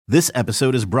This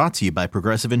episode is brought to you by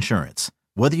Progressive Insurance.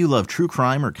 Whether you love true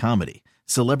crime or comedy,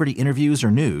 celebrity interviews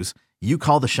or news, you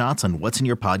call the shots on what's in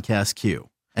your podcast queue.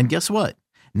 And guess what?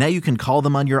 Now you can call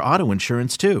them on your auto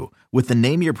insurance too with the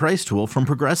Name Your Price tool from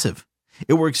Progressive.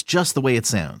 It works just the way it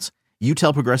sounds. You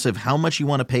tell Progressive how much you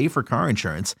want to pay for car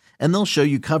insurance, and they'll show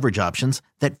you coverage options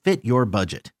that fit your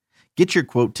budget. Get your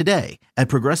quote today at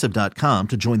Progressive.com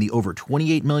to join the over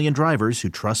 28 million drivers who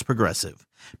trust Progressive.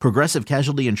 Progressive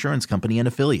Casualty Insurance Company and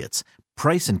Affiliates.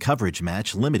 Price and coverage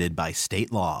match limited by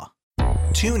state law.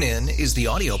 TuneIn is the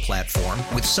audio platform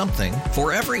with something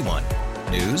for everyone.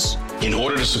 News. In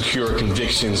order to secure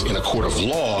convictions in a court of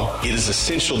law, it is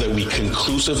essential that we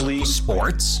conclusively.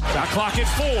 Sports. Shot clock at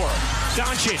 4.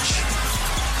 Doncic.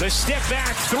 The step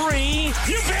back 3.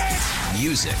 You bet.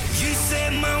 Music. You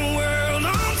set my world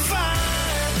on fire.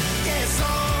 Yes,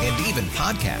 and even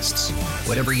podcasts.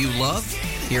 Whatever you love,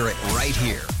 hear it right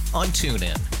here on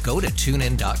TuneIn. Go to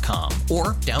TuneIn.com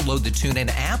or download the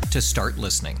TuneIn app to start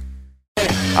listening.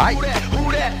 Hi.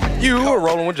 You are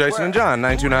rolling with Jason and John,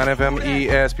 929 FM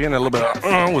ESPN. A little bit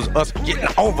was us getting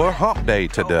over hump day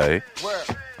today.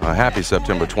 Happy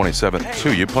September 27th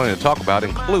to you. Plenty to talk about,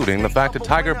 including the fact that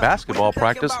Tiger basketball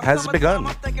practice has begun.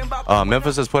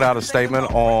 Memphis has put out a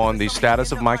statement on the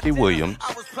status of Mikey Williams.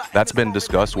 That's been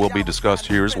discussed, will be discussed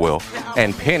here as well.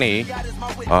 And Penny,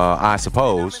 I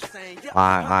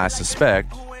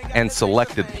suspect, and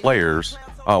selected players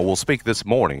will speak this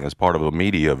morning as part of a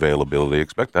media availability.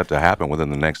 Expect that to happen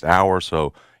within the next hour.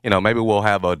 So, maybe we'll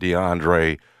have a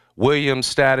DeAndre Williams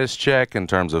status check in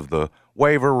terms of the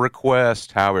waiver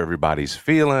request, how everybody's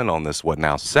feeling on this,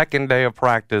 second day of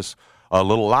practice. A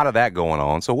lot of that going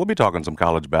on. So we'll be talking some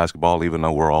college basketball, even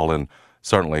though we're all in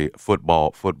certainly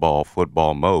football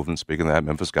mode. And speaking of that,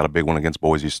 Memphis got a big one against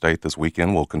Boise State this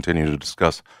weekend. We'll continue to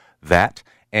discuss that.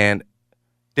 And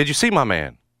did you see my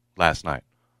man last night?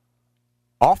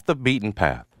 Off the beaten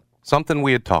path, something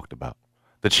we had talked about.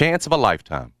 The chance of a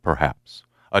lifetime, perhaps.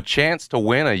 A chance to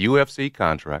win a UFC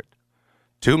contract.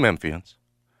 2 Memphians.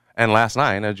 And last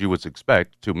night, as you would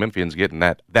expect, 2 Memphians getting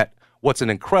that what's an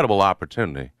incredible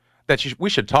opportunity. We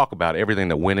should talk about everything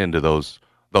that went into those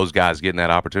guys getting that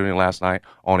opportunity last night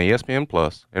on ESPN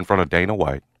Plus in front of Dana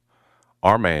White.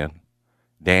 Our man,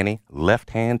 Danny,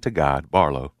 left hand to God,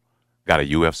 Barlow, got a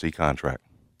UFC contract.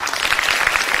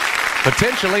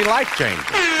 Potentially life-changing.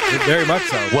 Very much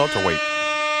so. Welterweight.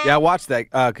 Yeah, I watched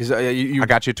that because I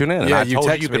got you tuned in. Yeah, I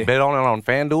told you could bet on it on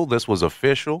FanDuel. This was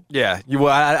official. Yeah,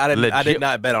 I did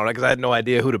not bet on it because I had no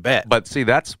idea who to bet. But see,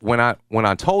 that's when I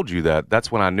told you that.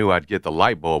 That's when I knew I'd get the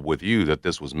light bulb with you that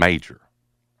this was major.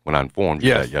 When I informed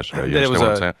you that yesterday, you understand what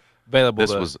I'm saying? Available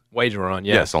to wager on.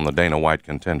 Yes, on the Dana White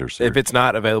Contender Series. If it's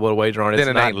not available to wager on, it's then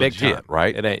it not ain't big legit, time.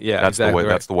 right? It ain't. Yeah, that's exactly the way. right.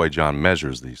 That's the way John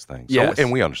measures these things. Yes. So,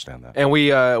 and we understand that. And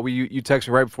you texted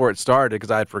me right before it started because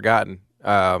I had forgotten.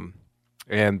 Dana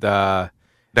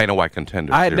White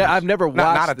Contender Series. I've never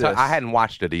watched this. I hadn't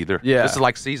watched it either. Yeah. This is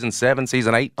like season 7,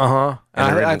 season 8. I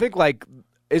think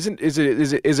is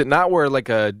it not where like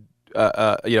a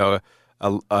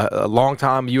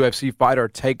long-time UFC fighter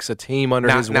takes a team under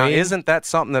his wing? Now, isn't that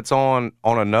something that's on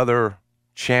another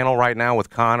channel right now with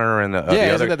Connor and the other?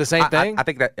 Isn't that the same thing? I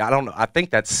think that I don't know. I think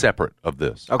that's separate of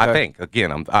this. Okay. I think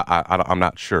again, I'm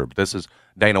not sure, but this is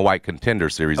Dana White Contender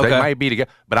Series. Okay. They might be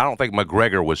together, but I don't think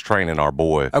McGregor was training our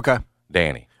boy. Okay.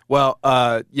 Danny. Well,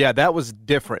 that was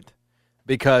different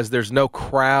because there's no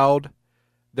crowd,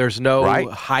 there's no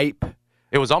hype.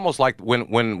 It was almost like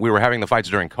when we were having the fights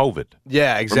during COVID.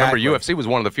 Yeah, exactly. Remember, UFC was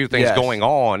one of the few things going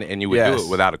on, and you would do it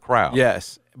without a crowd.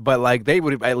 Yes, but like they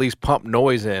would at least pump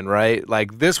noise in, right?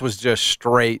 Like this was just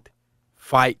straight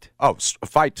fight. Oh,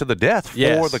 fight to the death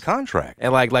for the contract.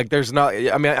 And like there's not.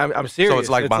 I mean, I'm serious. So it's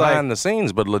like behind the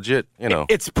scenes, but legit.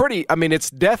 It's pretty. I mean, it's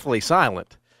deathly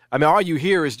silent. I mean, all you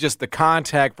hear is just the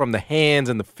contact from the hands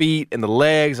and the feet and the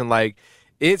legs, and like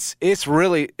it's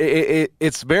really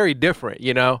it's very different,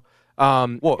 and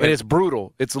it's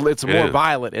brutal. It's more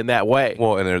violent in that way.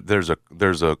 Well, and there's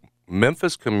a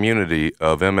Memphis community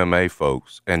of MMA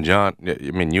folks, and John,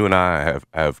 I mean, you and I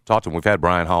have talked to them. We've had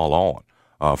Brian Hall on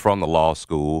from the law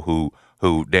school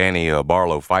who Danny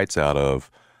Barlow fights out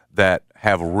of, that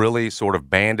have really sort of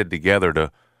banded together to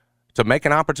make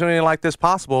an opportunity like this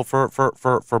possible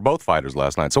for both fighters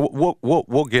last night. So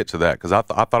we'll get to that because I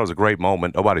thought it was a great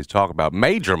moment. Nobody's talking about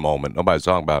major moment. Nobody's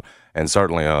talking about, and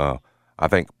certainly I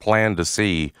think plan to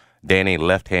see Danny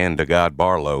left hand to God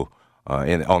Barlow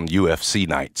on UFC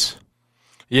nights.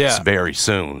 Yeah, it's very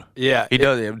soon. Yeah, he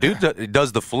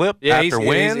does the flip after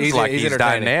wins. He's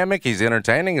dynamic. He's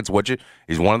entertaining.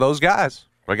 He's one of those guys.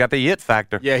 We got the it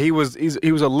factor. Yeah, he's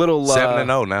a little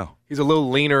 7-0 now. He's a little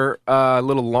leaner, a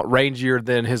little rangier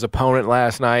than his opponent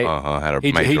last night. Had a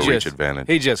major reach advantage.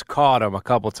 He just caught him a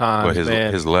couple times, but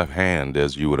his left hand,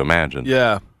 as you would imagine,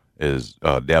 is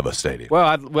devastating. Well,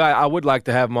 I would like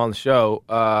to have him on the show.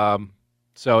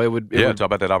 So it would talk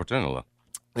about that opportunity.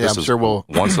 Yeah, I'm sure we'll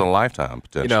once in a lifetime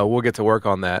potential. We'll get to work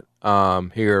on that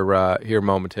here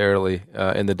momentarily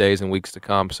in the days and weeks to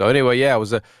come. So anyway, it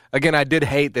was again. I did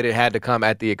hate that it had to come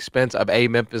at the expense of a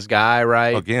Memphis guy,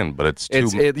 right? Again, but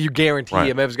you guarantee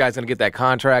a Memphis guy's going to get that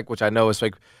contract, which I know is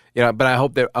like, But I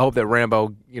hope that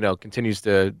Rambo, continues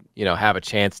to have a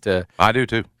chance to. I do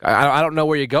too. I don't know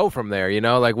where you go from there.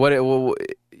 Like what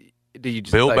do you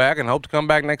just build back and hope to come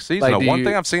back next season? One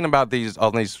thing I've seen about these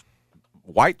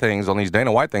white things, on these Dana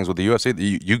White things with the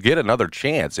UFC, you get another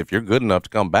chance if you're good enough to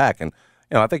come back. And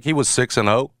I think he was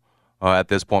 6-0 at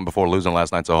this point before losing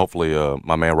last night. So hopefully,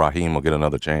 my man Raheem will get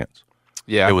another chance.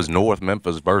 Yeah, it was North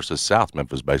Memphis versus South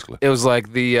Memphis, basically. It was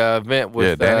like the event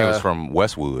with Danny was from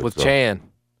Westwood with Chan.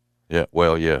 Yeah,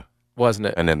 wasn't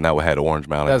it? And then that had Orange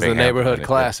Mountain. That was the neighborhood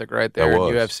classic right there in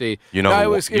UFC. You know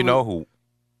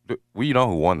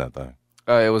who won that thing?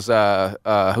 It was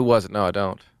who was it? No, I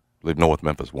don't. I believe North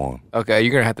Memphis won. Okay,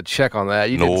 you're gonna have to check on that.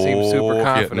 You didn't seem super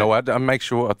confident. I make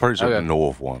sure. I'm pretty sure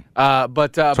North won.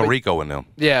 But Tarico and them.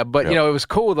 Yeah, but it was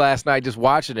cool last night just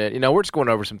watching it. We're just going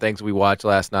over some things we watched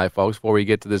last night, folks, before we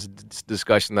get to this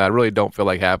discussion that I really don't feel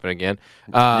like happening again.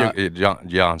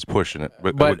 John's pushing it,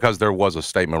 but because there was a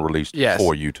statement released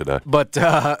for you today. But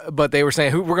they were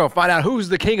saying we're gonna find out who's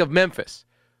the king of Memphis.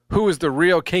 Who is the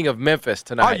real king of Memphis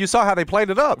tonight? Oh, you saw how they played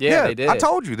it up. Yeah, they did. I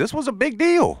told you this was a big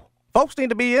deal. Folks need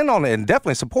to be in on it and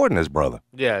definitely supporting this brother.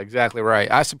 Yeah, exactly right.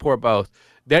 I support both.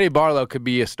 Danny Barlow could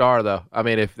be a star, though. I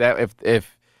mean, if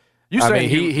you say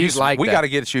he's like we got to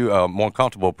get you more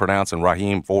comfortable pronouncing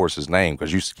Raheem Forrest's name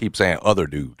because you keep saying other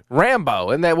dude. Rambo,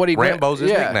 and that what he Rambo's his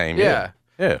nickname. Yeah.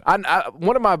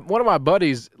 One of my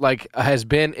buddies has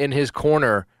been in his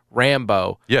corner.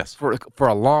 Rambo, yes, for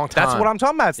a long time. That's what I'm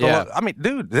talking about. I mean,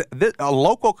 dude,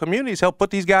 local communities help put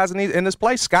these guys in this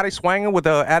place. Scotty Swanger with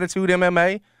Attitude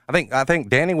MMA. I think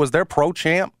Danny was their pro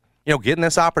champ. Getting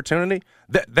this opportunity.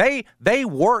 They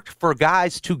worked for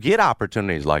guys to get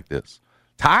opportunities like this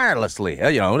tirelessly.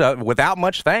 Without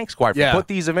much thanks, put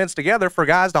these events together for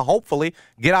guys to hopefully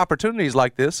get opportunities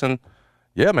like this. And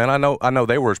yeah, man, I know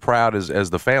they were as proud as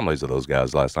the families of those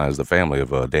guys last night as the family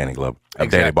of Danny Glover,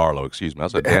 Danny Barlow. Excuse me, I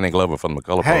said Danny Glover from the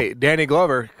McCullough. Hey, Danny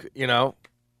Glover,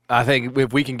 I think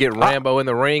if we can get Rambo in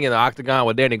the ring in the octagon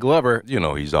with Danny Glover,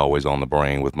 he's always on the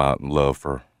brain with my love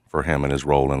for him and his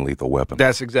role in Lethal Weapon.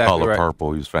 That's exactly Color right.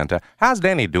 Purple, he's fantastic. How's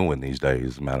Danny doing these days?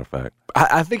 As a matter of fact,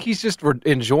 I think he's just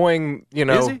enjoying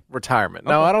retirement.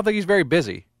 No, I don't think he's very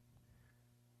busy.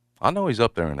 I know he's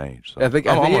up there in age. So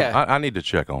I need to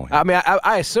check on him. I mean,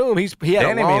 I assume he had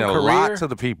Danny a long mean career. a lot to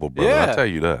the people, brother. Yeah. I tell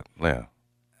you that. Yeah.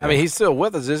 I mean, he's still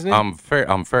with us, isn't he?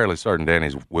 I'm fairly certain Danny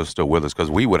was still with us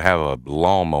because we would have a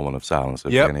long moment of silence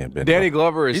if Danny had been. Danny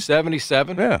Glover is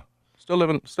 77. Yeah. Still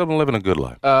living a good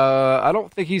life. I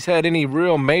don't think he's had any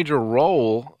real major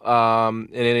role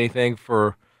in anything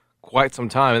for quite some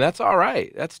time, and that's all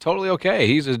right. That's totally okay.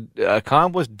 He's an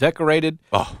accomplished, decorated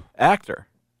actor.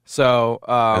 So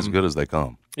as good as they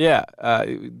come. Yeah,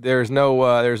 there's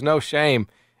no shame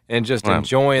in just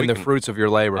enjoying the fruits of your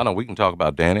labor. I know we can talk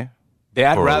about Danny.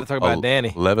 Yeah, I'd rather talk about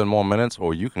Danny. 11 more minutes,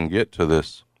 or you can get to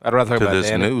this. I'd rather talk about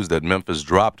Danny. News that Memphis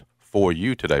dropped for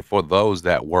you today. For those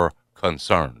that were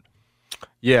concerned.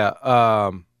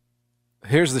 Yeah.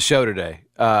 Here's the show today.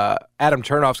 Adam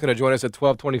Chernoff's going to join us at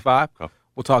 12:25. Okay.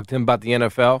 We'll talk to him about the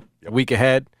NFL a week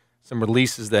ahead. Some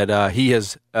releases that he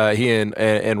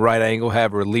and Right Angle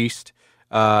have released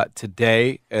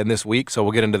today and this week. So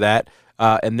we'll get into that.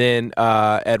 And then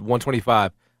at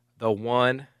 1:25, the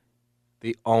one,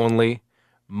 the only,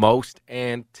 most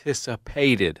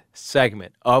anticipated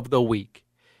segment of the week.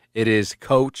 It is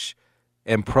Coach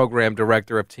and Program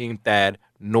Director of Team Thad,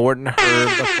 Norton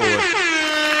Hurd IV.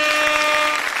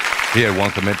 He had one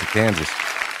commit to Kansas.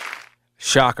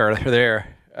 Shocker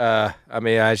there. I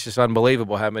mean, it's just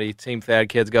unbelievable how many Team Thad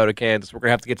kids go to Kansas. We're going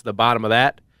to have to get to the bottom of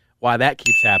that, why that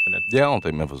keeps happening. Yeah, I don't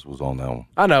think Memphis was on that one.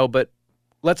 I know, but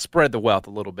let's spread the wealth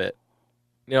a little bit.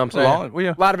 You know what I'm saying?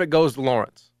 A lot of it goes to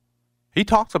Lawrence. He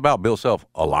talks about Bill Self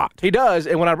a lot. He does,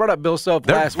 and when I brought up Bill Self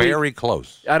last week... They're very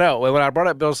close. I know. When I brought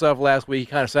up Bill Self last week, he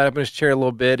kind of sat up in his chair a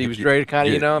little bit. He was ready to kind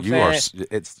of, you know what I'm saying?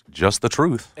 It's just the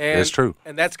truth. It's true.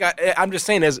 And I'm just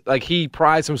saying, he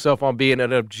prides himself on being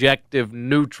an objective,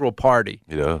 neutral party.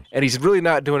 He does. And he's really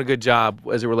not doing a good job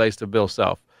as it relates to Bill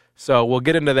Self. So we'll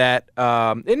get into that.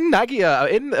 Isn't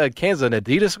Kansas an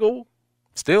Adidas school?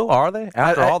 Still, are they?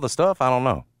 After all the stuff? I don't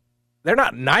know. They're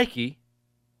not Nike.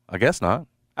 I guess not.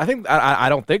 I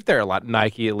don't think they're a lot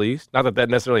Nike, at least. Not that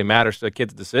necessarily matters to a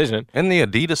kid's decision. And the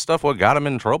Adidas stuff, what got him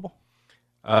in trouble?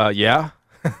 Yeah.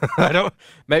 I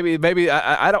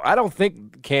don't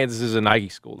think Kansas is a Nike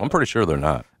school. I'm pretty sure they're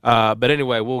not. But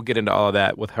anyway, we'll get into all of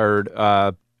that with Hurd.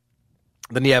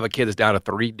 Then you have a kid that's down to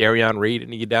 3, Darion Reed,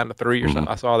 and he get down to 3 or something.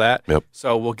 I saw that. Yep.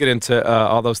 So we'll get into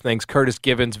all those things. Curtis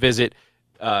Givens visit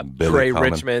Trey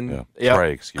Richmond. Yeah.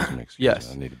 Trey, excuse me.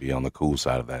 Yes. I need to be on the cool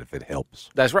side of that if it helps.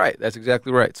 That's right. That's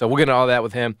exactly right. So we'll get into all that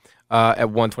with him at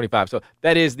 1:25. So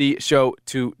that is the show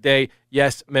today.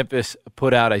 Yes, Memphis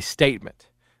put out a statement.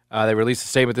 They released a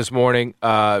statement this morning,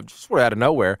 just sort of out of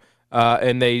nowhere,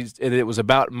 and it was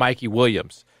about Mikey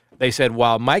Williams. They said,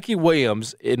 while Mikey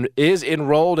Williams is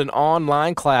enrolled in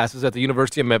online classes at the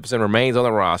University of Memphis and remains on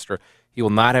the roster, he will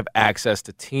not have access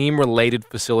to team-related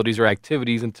facilities or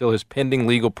activities until his pending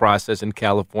legal process in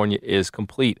California is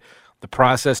complete. The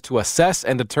process to assess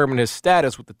and determine his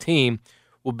status with the team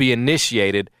will be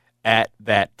initiated at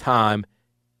that time.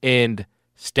 End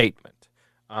statement.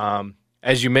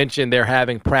 As you mentioned, they're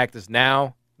having practice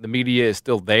now. The media is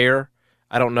still there.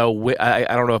 I don't know. I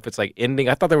don't know if it's like ending.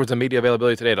 I thought there was a media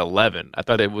availability today at 11. I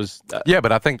thought it was. Yeah,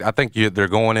 but I think they're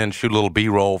going in, shoot a little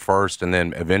B-roll first, and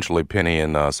then eventually Penny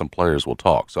and some players will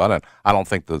talk. So I don't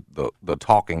think the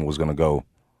talking was going to go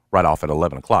right off at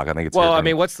 11 o'clock. I think it's. Well, I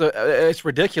mean, it's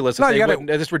ridiculous.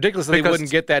 It's ridiculous that they wouldn't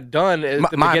get that done at the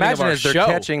beginning of our show. My imagination is they're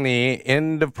catching the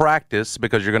end of practice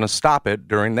because you're going to stop it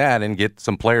during that and get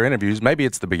some player interviews. Maybe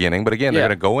it's the beginning, but again, they're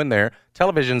going to go in there.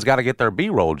 Television's got to get their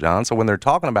B-roll, John. So when they're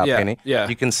talking about Penny,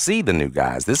 you can see the new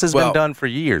guys. This has been done for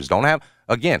years. Don't have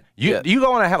you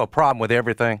going to have a problem with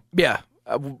everything? Yeah.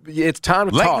 It's time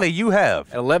to talk. Lately, you have.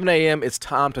 At 11 a.m., it's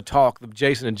time to talk. The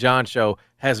Jason and John show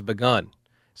has begun.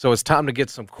 So it's time to get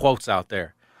some quotes out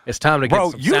there. It's time to get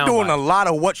some sound you're doing bites. a lot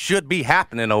of what should be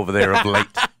happening over there of late.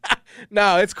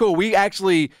 No, it's cool. We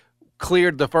actually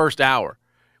cleared the first hour.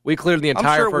 We cleared the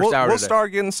entire first hour. We'll today.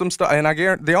 start getting some stuff. And I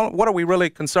guarantee, what are we really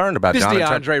concerned about, Just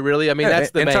John? DeAndre, really. I mean, that's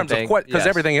the main thing. Because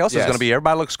everything else is going to be,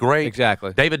 everybody looks great.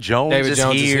 Exactly. David Jones is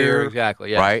here.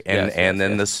 Exactly. Yes. Right? And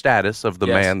then the status of the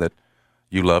man that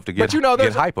you love to get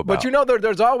hype about. But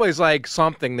there's always like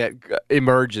something that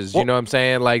emerges. You know what I'm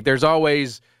saying? Like there's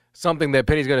always something that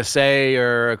Penny's going to say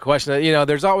or a question that,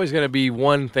 there's always going to be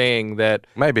one thing that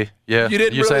maybe, you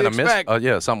didn't really expect.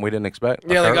 Something we didn't expect.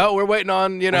 Yeah, like, we're waiting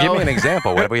on, Give me an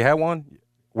example. Have we had one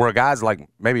where a guy's like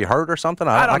maybe hurt or something?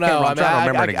 I don't know. I'm trying to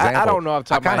remember an example. I don't know off the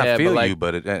top of my head. I kind of feel like, you,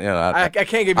 but I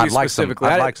can't give you specifically.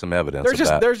 I'd like some evidence of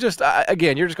that. There's just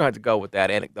again, you're just going to have to go with that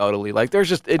anecdotally. Like there's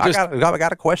just I got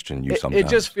to question you sometimes. It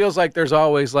just feels like there's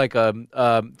always like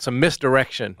some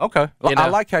misdirection. Okay. I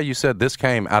like how you said this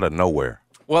came out of nowhere.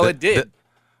 Well, it did.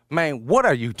 Man, what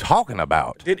are you talking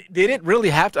about? Did it really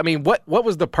have to? I mean, what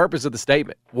was the purpose of the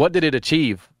statement? What did it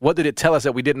achieve? What did it tell us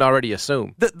that we didn't already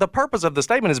assume? The purpose of the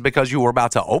statement is because you were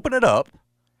about to open it up,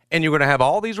 and you're going to have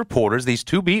all these reporters, these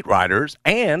 2 beat writers,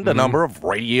 and a number of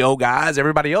radio guys,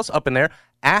 everybody else up in there,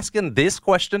 asking this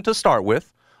question to start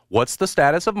with: what's the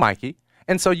status of Mikey?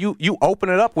 And so you open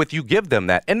it up with, you give them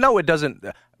that. And no, it doesn't.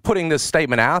 Putting this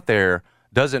statement out there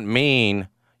doesn't mean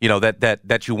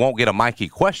that you won't get a Mikey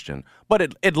question,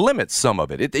 but it limits some of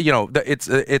it.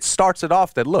 It starts it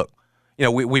off that, look,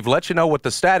 we've let you know what the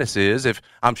status is. If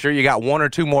I'm sure you got 1 or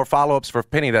 2 more follow-ups for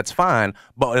Penny, that's fine,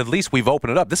 but at least we've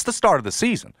opened it up. This is the start of the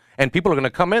season, and people are going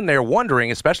to come in there wondering,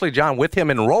 especially John, with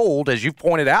him enrolled, as you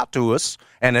pointed out to us,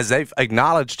 and as they've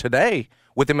acknowledged today,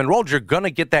 with him enrolled, you're going to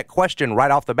get that question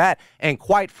right off the bat, and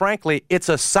quite frankly, it's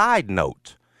a side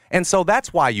note. And so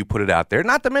that's why you put it out there.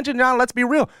 Not to mention, John, let's be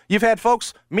real. You've had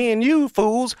folks, me and you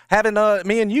fools, having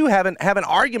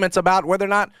arguments about whether or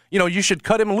not, you should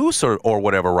cut him loose or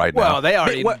whatever right now. Well,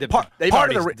 they've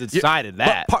already decided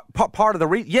that. Part of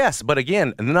the yes, but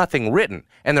again, nothing written.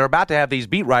 And they're about to have these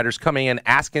beat writers coming in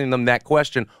asking them that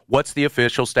question, what's the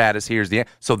official status? Here's the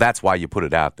answer. So that's why you put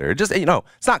it out there. Just,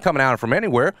 it's not coming out from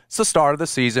anywhere. It's the start of the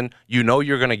season. You're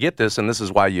going to get this, and this is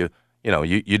why you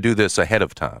do this ahead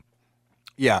of time.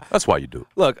 Yeah. That's why you do it.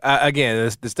 Look,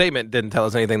 again, the statement didn't tell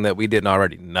us anything that we didn't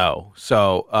already know.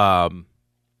 So,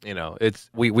 it's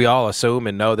we all assume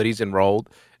and know that he's enrolled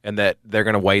and that they're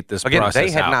going to wait this process out. Again,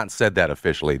 they have not said that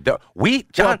officially.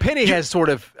 Penny has sort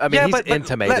of, he's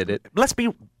intimated it. Let's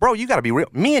be, bro, you got to be real.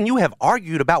 Me and you have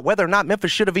argued about whether or not Memphis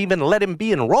should have even let him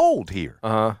be enrolled here.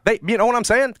 You know what I'm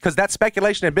saying? Because that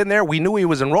speculation had been there. We knew he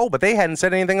was enrolled, but they hadn't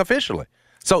said anything officially.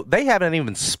 So they haven't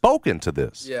even spoken to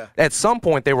this. Yeah. At some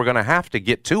point, they were going to have to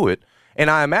get to it. And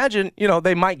I imagine,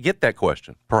 they might get that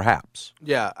question, perhaps.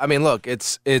 Yeah. I mean, look,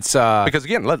 it's because,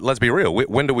 again, let's be real.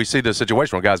 When do we see this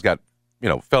situation where a guy's got,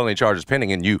 felony charges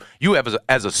pending and you have,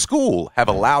 as a school, have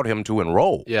allowed him to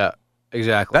enroll? Yeah.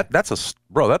 Exactly. That's a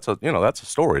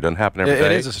story. It doesn't happen every day.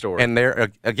 It is a story. And there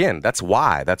again, that's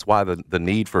why the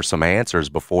need for some answers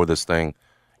before this thing,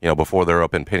 before they're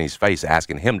up in Penny's face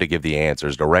asking him to give the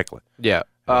answers directly. Yeah.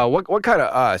 What kind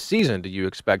of season do you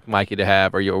expect Mikey to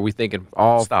have? Are we thinking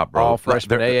all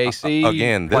freshman AAC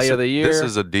again? Play of the year? This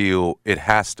is a deal. It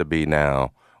has to be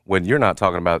now. When you're not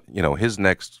talking about his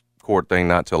next court thing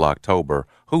not till October.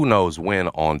 Who knows when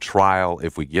on trial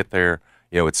if we get there?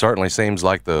 It certainly seems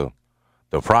like the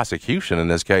prosecution in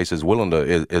this case is willing to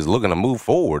is looking to move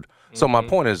forward. Mm-hmm. So my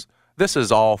point is, this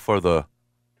is all for the.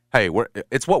 Hey,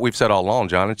 it's what we've said all along,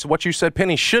 John. It's what you said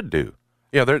Penny should do.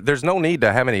 There's no need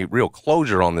to have any real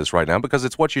closure on this right now because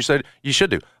it's what you said you should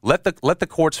do. Let the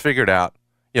courts figure it out.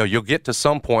 You'll get to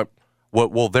some point.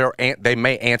 They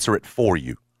may answer it for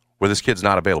you where this kid's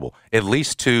not available. At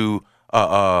least to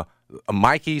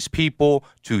Mikey's people,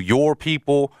 to your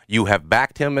people, you have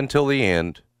backed him until the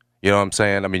end. You know what I'm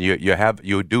saying? I mean,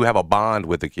 you do have a bond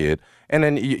with the kid, and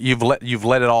then you've let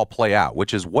it all play out,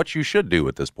 which is what you should do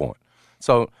at this point.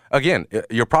 So, again,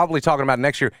 you're probably talking about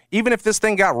next year. Even if this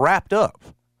thing got wrapped up,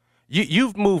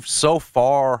 you've moved so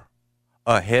far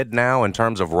ahead now in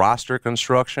terms of roster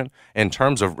construction, in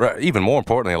terms of even more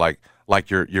importantly, like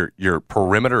your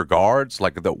perimeter guards,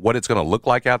 like what it's going to look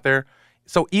like out there.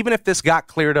 So even if this got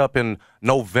cleared up in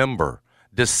November,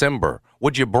 December,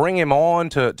 would you bring him on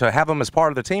to have him as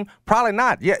part of the team? Probably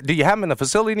not. Yeah. Do you have him in the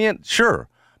facility yet? Sure.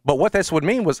 But what this would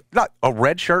mean was not a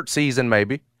redshirt season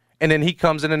maybe. And then he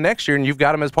comes in the next year, and you've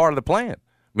got him as part of the plan.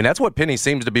 I mean, that's what Penny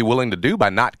seems to be willing to do by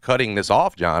not cutting this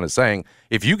off, John, is saying,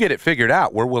 if you get it figured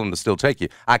out, we're willing to still take you.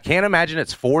 I can't imagine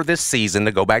it's for this season,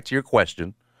 to go back to your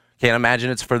question. Can't imagine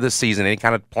it's for this season, any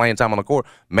kind of playing time on the court.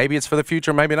 Maybe it's for the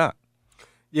future, maybe not.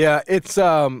 Yeah, it's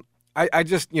I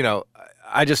just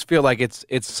feel like it's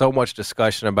so much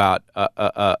discussion about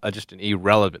just an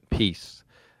irrelevant piece.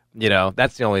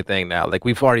 That's the only thing now. Like,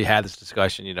 we've already had this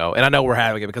discussion, and I know we're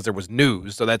having it because there was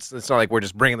news. So it's not like we're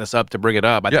just bringing this up to bring it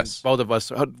up. I think both of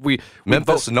us,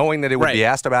 Memphis, knowing that it would be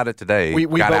asked about it today,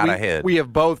 got out ahead. We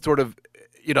have both sort of,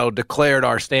 declared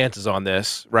our stances on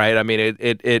this, right? I mean,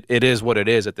 it is what it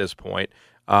is at this point.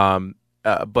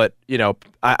 But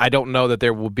I don't know that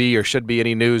there will be or should be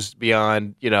any news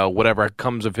beyond whatever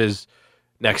comes of his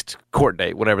next court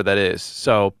date, whatever that is.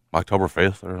 So October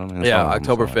 5th,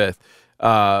 October 5th.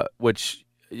 Which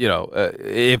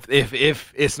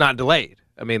if it's not delayed,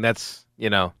 I mean that's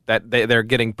that they're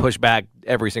getting pushed back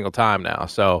every single time now.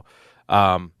 So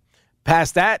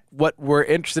past that, what we're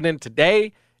interested in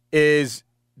today is,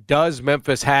 does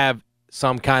Memphis have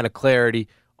some kind of clarity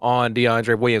on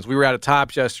DeAndre Williams? We were at a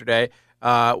Tops yesterday,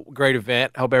 great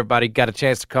event. Hope everybody got a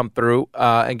chance to come through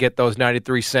and get those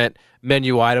 93-cent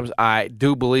menu items. I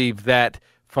do believe that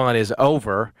fun is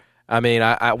over. I mean,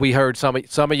 we heard some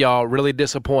of y'all really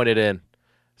disappointed in.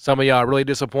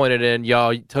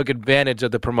 Y'all took advantage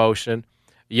of the promotion.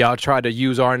 Y'all tried to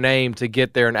use our name to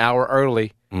get there an hour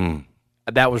early.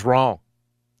 That was wrong.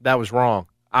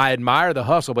 I admire the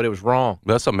hustle, but it was wrong.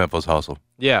 That's a Memphis hustle.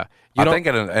 Yeah. I think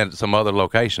at some other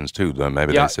locations, too, then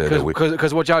maybe they said that we...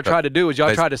 Because what y'all tried to do is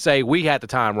tried to say we had the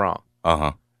time wrong.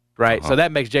 Uh-huh. Right? So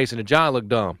that makes Jason and John look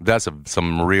dumb. That's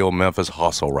some real Memphis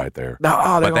hustle right there.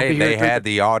 But they had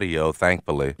the audio,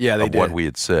 thankfully, of what we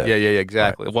had said. Yeah,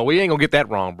 exactly. Right. Well, we ain't going to get that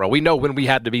wrong, bro. We know when we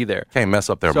had to be there. Can't mess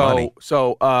up their money.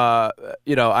 So,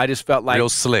 I just felt like... Real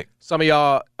slick. Some of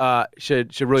y'all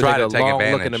should really take a long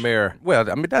look in the mirror. Well,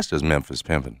 I mean, that's just Memphis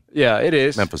pimping. Yeah, it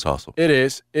is. Memphis hustle. It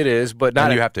is, but not...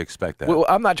 And you have to expect that. Well,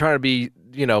 I'm not trying to be...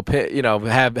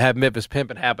 have Memphis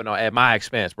pimping happen at my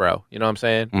expense, bro. You know what I'm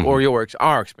saying? Mm-hmm. Or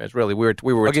our expense, really. We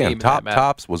were a team.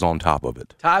 Tops was on top of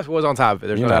it. Tops was on top of it.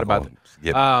 There's no doubt about it.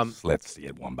 Let's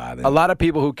get one by then. A lot of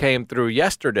people who came through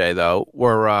yesterday, though,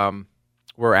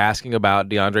 were asking about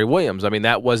DeAndre Williams. I mean,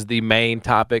 that was the main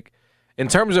topic. In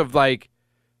terms of, like,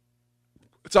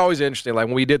 it's always interesting. Like,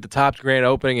 when we did the Tops grand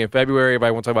opening in February,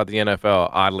 everybody wants to talk about the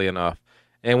NFL, oddly enough.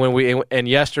 And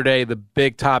yesterday, the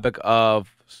big topic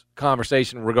of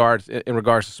conversation in regards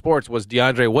to sports was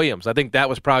DeAndre Williams. I think that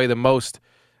was probably the most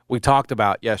we talked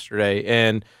about yesterday.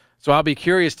 And so I'll be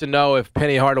curious to know if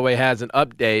Penny Hardaway has an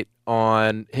update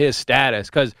on his status.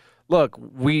 Because, look,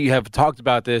 we have talked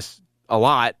about this a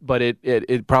lot, but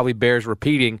it probably bears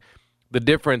repeating the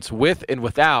difference with and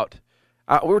without.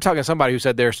 We were talking to somebody who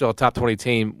said they're still a top 20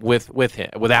 team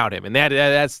without him. And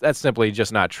that's simply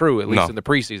just not true, at least in the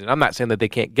preseason. I'm not saying that they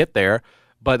can't get there,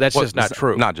 but that's just not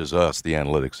true. Not just us. The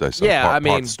analytics say so. Yeah, part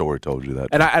of the story told you that.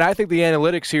 And I think the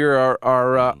analytics here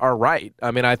are right.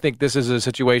 I mean, I think this is a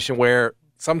situation where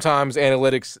sometimes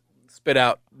analytics spit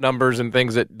out numbers and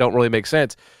things that don't really make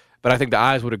sense. But I think the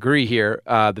eyes would agree here.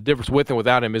 The difference with and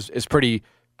without him is pretty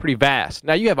pretty vast.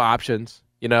 Now you have options.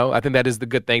 I think that is the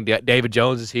good thing. David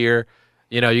Jones is here.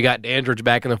 You got DeAndre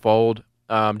back in the fold.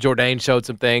 Jourdain showed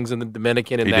some things in the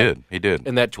Dominican. He did.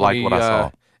 In that 20, like what I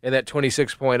saw. In that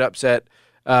 26-point upset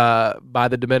by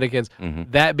the Dominicans.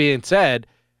 Mm-hmm. That being said,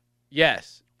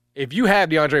 yes, if you have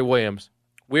DeAndre Williams,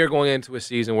 we are going into a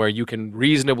season where you can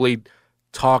reasonably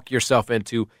talk yourself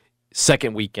into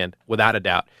second weekend without a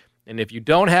doubt. And if you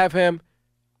don't have him,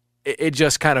 it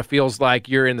just kind of feels like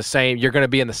you're going to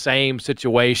be in the same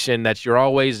situation that you're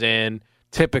always in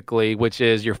typically, which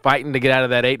is you're fighting to get out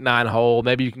of that 8-9 hole.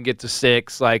 Maybe you can get to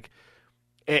 6,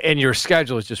 and your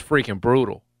schedule is just freaking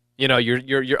brutal.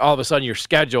 You're all of a sudden your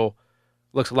schedule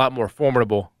looks a lot more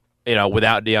formidable,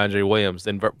 without DeAndre Williams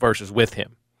than versus with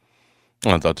him.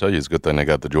 Well, I'll tell you, it's a good thing they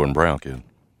got the Jordan Brown kid.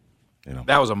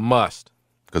 That was a must.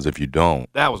 Because if you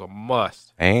don't, that was a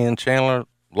must. And Chandler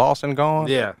Lawson gone,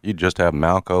 yeah, you just have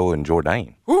Malco and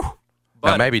Jourdain.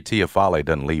 Now maybe Tiafale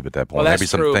doesn't leave at that point. Well, maybe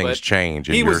some true, things change.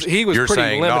 And he was you're pretty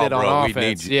saying, limited no, bro, on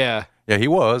offense. Yeah, he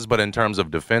was. But in terms of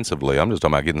defensively, I'm just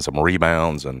talking about getting some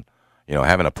rebounds and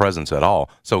having a presence at all.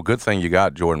 So good thing you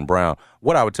got Jordan Brown.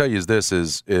 What I would tell you is this: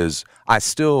 is I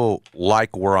still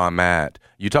like where I'm at.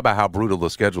 You talk about how brutal the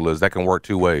schedule is. That can work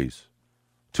two ways.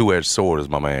 Two-edged sword, as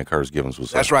my man Curtis Givens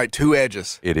was saying. That's right, 2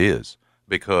 edges. It is,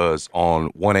 because on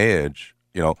one edge,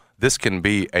 this can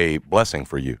be a blessing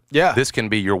for you. Yeah. This can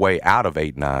be your way out of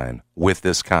 8-9 with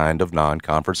this kind of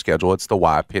non-conference schedule. It's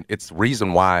the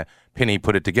reason why Penny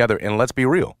put it together. And let's be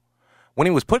real. When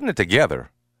he was putting it together,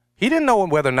 he didn't know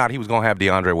whether or not he was going to have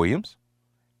DeAndre Williams.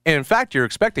 And in fact, you're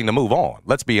expecting to move on.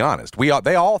 Let's be honest.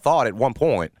 They all thought at one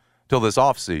point till this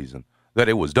offseason that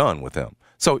it was done with him.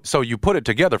 So you put it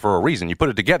together for a reason. You put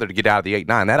it together to get out of the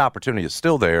 8-9. That opportunity is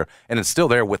still there, and it's still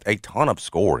there with a ton of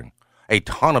scoring, a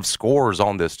ton of scorers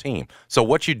on this team. So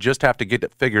what you just have to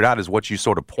get figured out is what you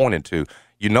sort of pointed to.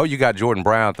 You got Jordan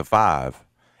Brown at the 5.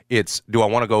 It's, do I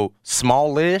want to go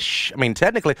smallish? I mean,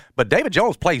 technically, but David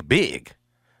Jones plays big.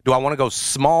 Do I want to go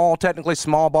small, technically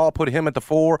small ball, put him at the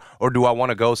 4, or do I want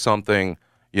to go something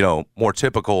more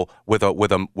typical with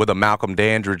a Malcolm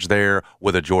Dandridge there,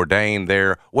 with a Jourdain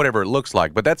there, whatever it looks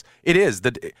like. But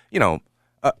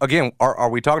again, are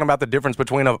we talking about the difference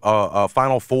between a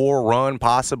Final Four run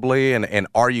possibly, and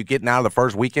are you getting out of the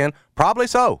first weekend? Probably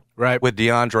so, right? With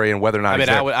DeAndre and whether or not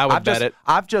I would bet it.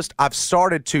 I've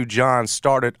started to, John.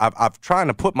 I've trying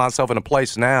to put myself in a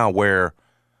place now where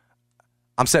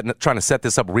I'm trying to set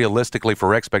this up realistically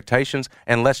for expectations,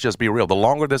 and let's just be real. The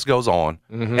longer this goes on,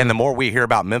 and the more we hear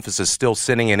about Memphis is still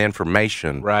sending in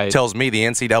information, tells me the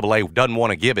NCAA doesn't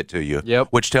want to give it to you,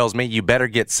 which tells me you better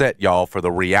get set, y'all, for the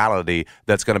reality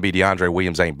that's going to be DeAndre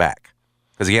Williams ain't back.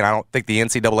 Because, again, I don't think the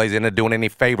NCAA is into doing any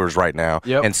favors right now,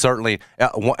 and certainly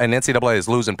an NCAA is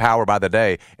losing power by the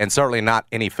day, and certainly not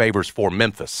any favors for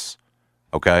Memphis,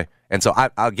 okay? And so,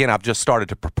 I've just started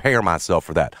to prepare myself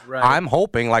for that. Right. I'm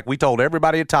hoping, like we told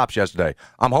everybody at Tops yesterday,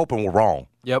 I'm hoping we're wrong.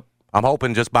 Yep. I'm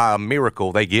hoping just by a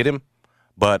miracle they get him.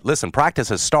 But listen, practice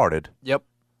has started. Yep.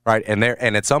 Right, and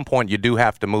at some point you do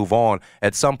have to move on.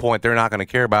 At some point they're not going to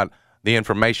care about the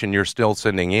information you're still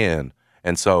sending in.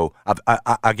 And so,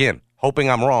 again, hoping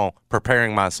I'm wrong,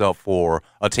 preparing myself for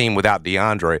a team without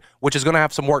DeAndre, which is going to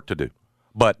have some work to do.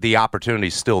 But the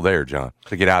opportunity's still there, John,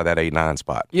 to get out of that 8-9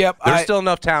 spot. Yep. There's still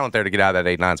enough talent there to get out of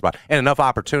that 8-9 spot and enough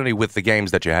opportunity with the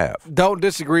games that you have. Don't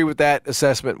disagree with that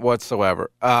assessment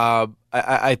whatsoever.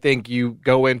 I think you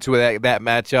go into that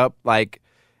matchup like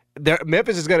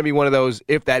Memphis is going to be one of those,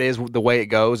 if that is the way it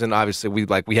goes, and obviously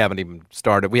we haven't even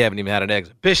started. We haven't even had an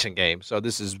exhibition game, so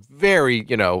this is very,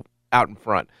 out in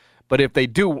front. But if they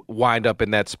do wind up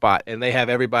in that spot and they have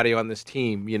everybody on this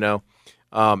team,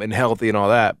 and healthy and all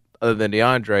that, other than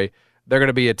DeAndre, they're going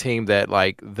to be a team that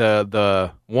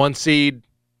the 1 seed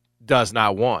does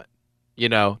not want.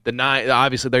 The 9,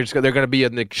 obviously they're going to be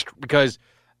because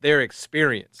they're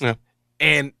experienced. Yeah.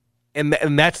 And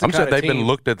that's the I'm saying they've been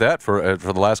looked at that for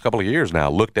the last couple of years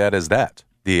now. Looked at as that.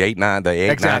 The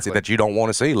 8-9 that you don't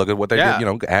want to see. Look at what they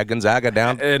did. Had Gonzaga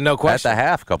down no question. at the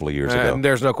half a couple of years ago. And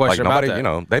there's no question about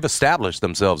that. They've established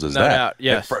themselves as no that. Doubt,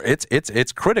 yes.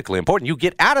 It's critically important. You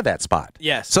get out of that spot.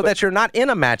 Yes. So that you're not in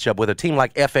a matchup with a team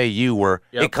like FAU where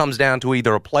it comes down to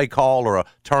either a play call or a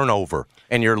turnover,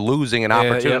 and you're losing an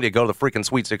opportunity to go to the freaking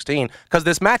Sweet 16 because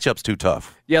this matchup's too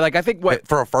tough. Yeah, I think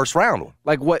for a first round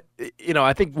one.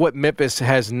 I think what Memphis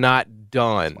has not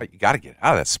done. You got to get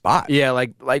out of that spot. Yeah,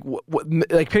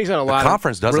 Penny's done a lot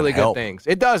conference of really help. good things.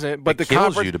 It doesn't, but it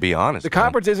kills you, to be honest. The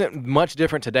conference isn't much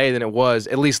different today than it was,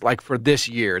 at least for this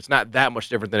year. It's not that much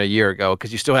different than a year ago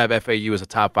because you still have FAU as a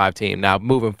top 5 team. Now,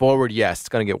 moving forward, yes, it's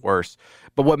going to get worse.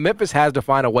 But what Memphis has to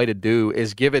find a way to do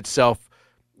is give itself,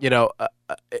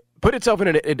 put itself in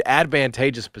an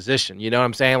advantageous position. You know what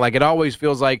I'm saying? Like, it always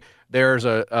feels like there's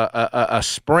a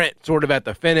sprint sort of at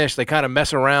the finish. They kind of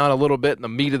mess around a little bit in the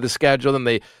meat of the schedule, and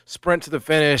they sprint to the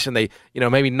finish, and they,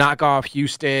 maybe knock off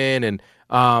Houston. And,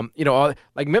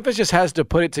 like Memphis just has to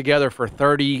put it together for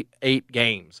 38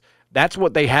 games. That's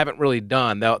what they haven't really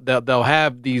done. They'll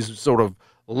have these sort of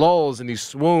lulls and these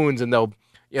swoons, and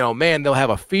they'll have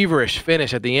a feverish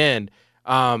finish at the end.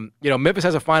 Memphis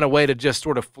has to find a way to just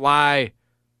sort of fly,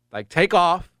 like take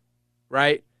off,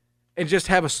 right, and just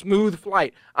have a smooth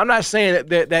flight. I'm not saying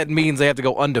that means they have to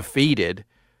go undefeated,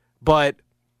 but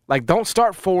like don't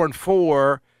start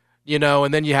 4-4,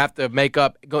 and then you have to make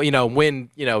up, win,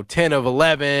 10 of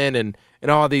 11 and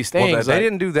all these things. Well, they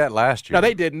didn't do that last year. No,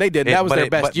 they didn't. That was their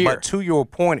best year. But to your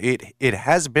point, it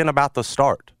has been about the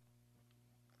start,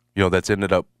 that's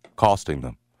ended up costing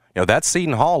them. That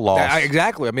Seton Hall loss.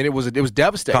 Exactly. I mean, it was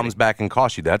devastating. Comes back and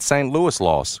costs you. That St. Louis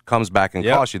loss comes back and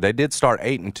costs you. They did start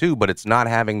 8-2, but it's not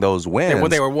having those wins. And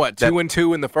when they were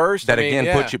 2-2 in the first.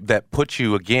 Puts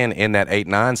you again in that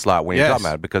 8-9 slot when you're talking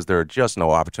about it, because there are just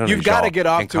no opportunities. You've got to get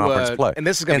off to conference play, and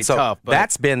this is going to be tough. But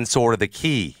that's been sort of the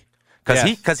key,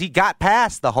 because he got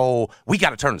past the whole we got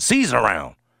to turn the season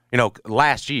around.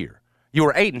 Last year you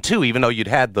were 8-2, even though you'd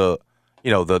had the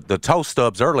toe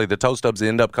stubs early. The toe stubs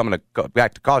end up coming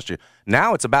back to cost you.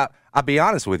 Now it's about, I'll be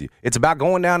honest with you, it's about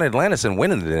going down to Atlantis and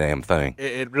winning the damn thing.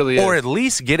 It really is. Or at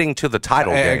least getting to the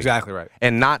title game. Exactly right.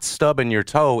 And not stubbing your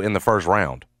toe in the first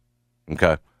round,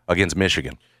 okay, against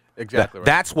Michigan. Exactly right.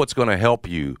 That's what's going to help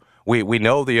you. We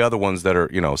know the other ones that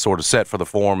are, sort of set for the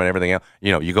form and everything else.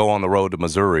 You go on the road to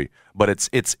Missouri, but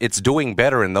it's doing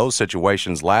better in those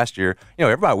situations. Last year,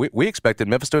 everybody, we expected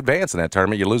Memphis to advance in that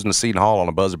tournament. You're losing to Seton Hall on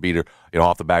a buzzer beater,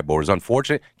 off the backboard. It's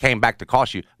unfortunate. Came back to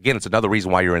cost you. Again, it's another reason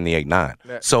why you're in the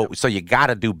 8-9. So you got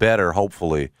to do better.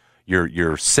 Hopefully,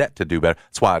 you're set to do better.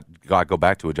 That's why I go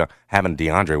back to it, John. Having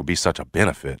DeAndre would be such a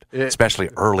benefit, especially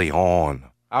early on.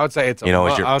 I would say it's a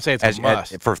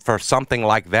must. For something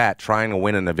like that, trying to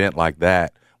win an event like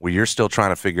that, where you're still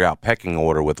trying to figure out pecking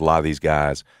order with a lot of these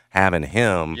guys, having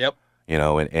him,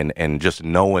 and just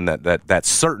knowing that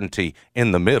certainty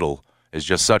in the middle is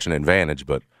just such an advantage.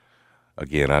 But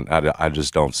again, I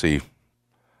just don't see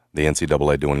the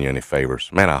NCAA doing you any favors.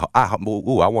 Man, I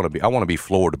want to be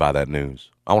floored by that news.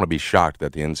 I want to be shocked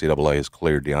that the NCAA has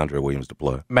cleared DeAndre Williams to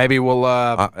play. Maybe we'll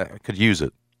I could use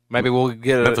it. Maybe we'll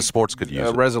get Memphis Sports could use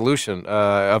a resolution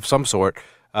of some sort,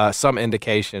 some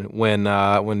indication when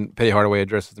Penny Hardaway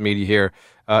addresses the media here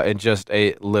in just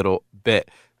a little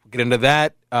bit. We'll get into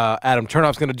that. Adam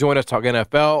Turnoff's going to join us, talk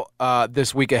NFL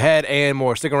this week ahead and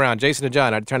more. Stick around. Jason and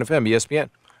John, 90 FM, ESPN.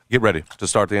 Get ready to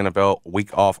start the NFL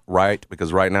week off right,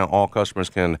 because right now all customers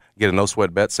can get a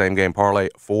no-sweat bet same-game parlay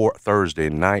for Thursday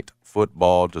night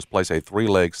football. Just place a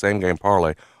 3-leg same-game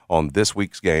parlay on this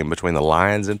week's game between the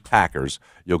Lions and Packers.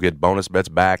 You'll get bonus bets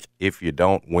back if you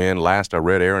don't win. Last I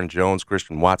read, Aaron Jones,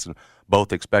 Christian Watson,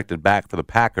 both expected back for the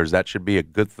Packers. That should be a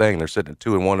good thing. They're sitting at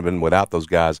 2-1, have been without those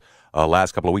guys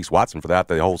last couple of weeks. Watson for that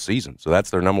the whole season. So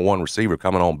that's their number one receiver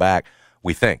coming on back.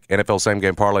 We think NFL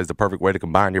same-game parlay is the perfect way to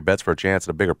combine your bets for a chance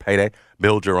at a bigger payday.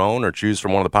 Build your own or choose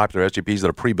from one of the popular SGPs that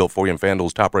are pre-built for you in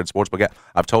FanDuel's top-rated sportsbook app.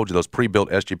 I've told you those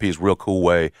pre-built SGPs, real cool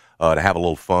way to have a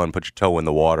little fun, put your toe in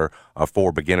the water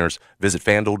for beginners. Visit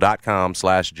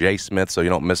FanDuel.com/JSmith so you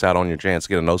don't miss out on your chance to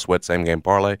get a no-sweat same-game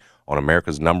parlay on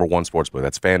America's number one sportsbook.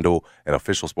 That's FanDuel, an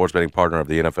official sports betting partner of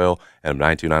the NFL and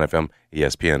 92.9 FM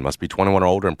ESPN. Must be 21 or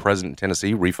older and present in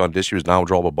Tennessee. Refund issues,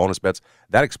 non-withdrawable bonus bets.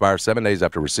 That expires 7 days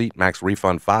after receipt. Max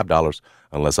refund $5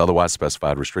 unless otherwise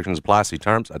specified. Restrictions apply. See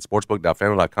terms at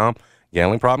sportsbook.fanduel.com.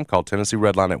 Gambling problem? Call Tennessee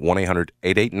Redline at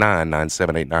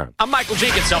 1-800-889-9789. I'm Michael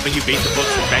Jenkins, helping you beat the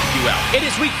books with BetQL. It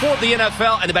is week 4 of the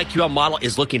NFL, and the BetQL model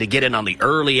is looking to get in on the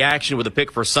early action with a pick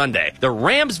for Sunday. The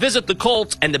Rams visit the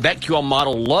Colts, and the BetQL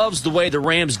model loves the way the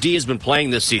Rams D has been playing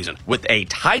this season. With a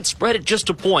tight spread at just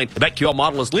a point, the BetQL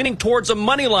model is leaning towards a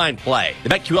moneyline play. The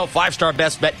BetQL 5-star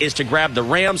best bet is to grab the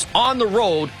Rams on the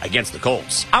road against the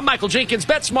Colts. I'm Michael Jenkins.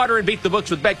 Bet smarter and beat the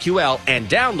books with BetQL, and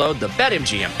download the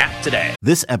BetMGM app today.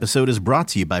 This episode is brought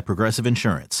to you by Progressive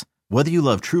Insurance. Whether you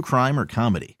love true crime or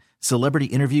comedy, celebrity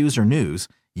interviews or news,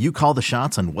 you call the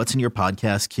shots on what's in your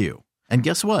podcast queue. And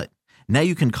guess what? Now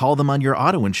you can call them on your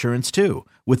auto insurance too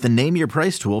with the Name Your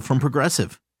Price tool from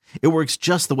Progressive. It works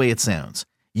just the way it sounds.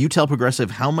 You tell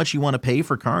Progressive how much you want to pay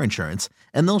for car insurance,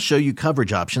 and they'll show you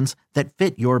coverage options that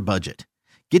fit your budget.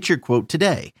 Get your quote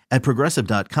today at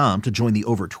Progressive.com to join the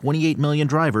over 28 million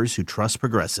drivers who trust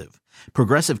Progressive.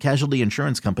 Progressive Casualty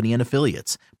Insurance Company and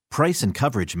Affiliates. Price and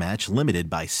coverage match limited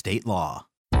by state law.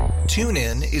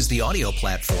 TuneIn is the audio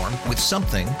platform with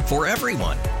something for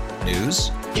everyone.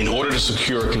 News. In order to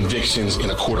secure convictions in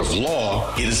a court of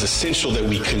law, it is essential that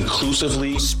we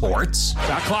conclusively. Sports.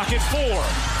 Shot clock at 4.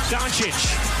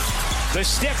 Doncic. The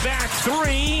step back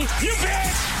 3. You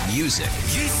bet. Music.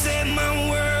 You set my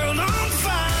world on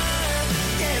fire.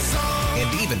 Yes,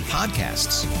 And even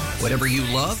podcasts. Whatever you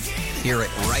love, hear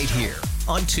it right here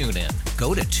on TuneIn.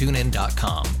 Go to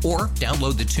TuneIn.com or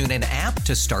download the TuneIn app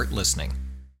to start listening.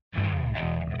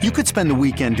 You could spend the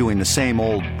weekend doing the same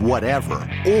old whatever,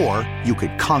 or you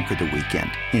could conquer the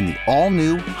weekend in the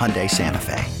all-new Hyundai Santa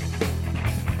Fe.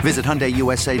 Visit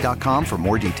HyundaiUSA.com for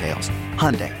more details.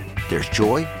 Hyundai, there's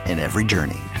joy in every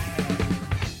journey.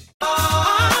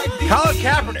 Colin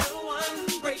Kaepernick.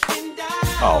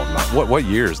 Oh, no. What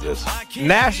year is this?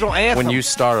 National anthem. When you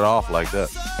started off like that.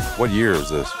 What year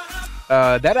is this?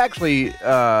 That actually.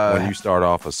 When you start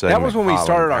off a segment. That was when we Colin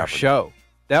started our Kaepernick. show.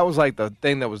 That was like the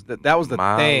thing that was the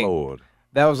My thing. Lord.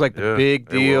 That was like the big it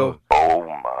deal. was. Oh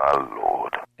my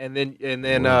Lord. And then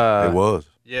It was.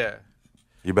 yeah.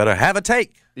 You better have a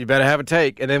take. You better have a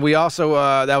take. And then we also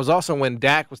that was also when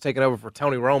Dak was taking over for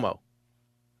Tony Romo.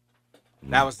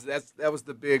 That was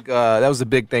the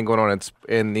big thing going on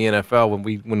in the NFL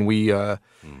when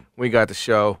we got the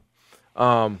show.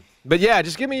 But yeah,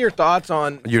 just give me your thoughts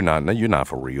on. You're not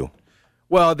for real.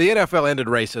 Well, the NFL ended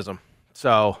racism,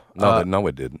 so No,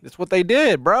 it didn't. it's what they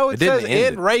did, bro. It didn't says end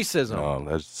end it.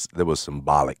 racism. That was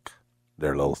symbolic.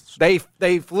 Their little.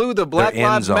 They flew the Black end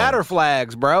Lives zones. Matter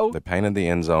flags, bro. They painted the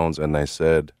end zones and they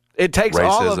said It takes racism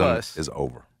all of us. is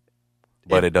over,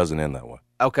 but it doesn't end that way,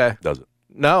 Okay. does it?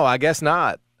 No, I guess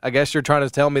not. I guess you're trying to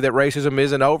tell me that racism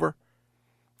isn't over?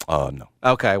 No.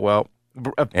 Okay, well,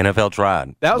 NFL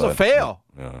tried. that was a but- fail.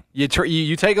 Yeah.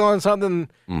 You take on something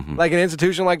like an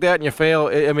institution like that and you fail.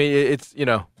 I mean, it's,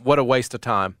 what a waste of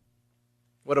time.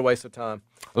 What a waste of time.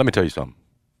 Let me tell you something.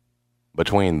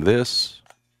 Between this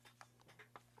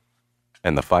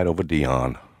and the fight over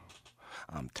Deion,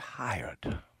 I'm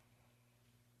tired.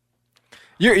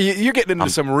 You're getting into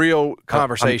some real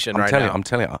conversation I'm right telling now. I'm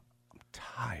telling you, I'm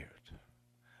tired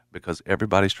because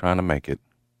everybody's trying to make it.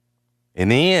 In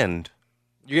the end,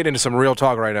 You're getting into some real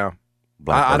talk right now.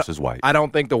 black versus white. I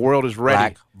don't think the world is ready.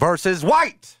 Black versus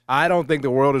white. I don't think the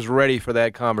world is ready for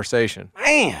that conversation.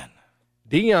 Man,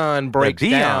 Deion breaks the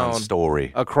Deion down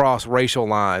story. across racial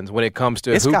lines when it comes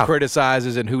to It's who got-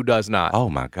 criticizes and who does not. Oh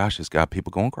my gosh, it's got people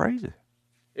going crazy.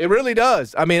 It really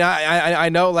does. I mean, I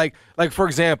know, like for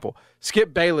example,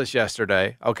 Skip Bayless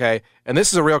yesterday, okay, and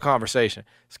this is a real conversation.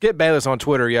 Skip Bayless on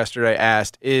Twitter yesterday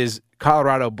asked, is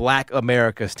Colorado Black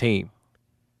America's team?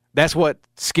 That's what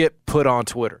Skip put on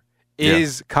Twitter.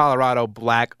 Is Colorado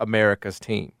Black America's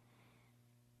team?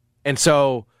 And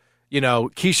so,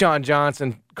 Keyshawn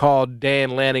Johnson called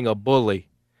Dan Lanning a bully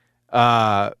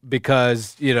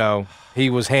because, he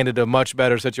was handed a much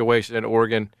better situation in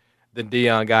Oregon than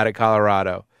Deion got at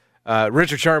Colorado.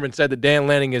 Richard Sherman said that Dan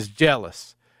Lanning is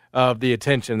jealous of the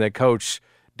attention that Coach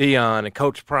Deion and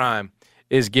Coach Prime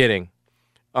is getting.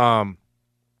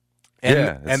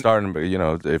 It's starting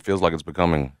to, it feels like it's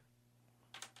becoming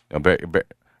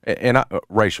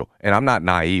racial. And I'm not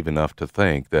naive enough to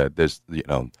think that this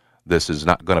is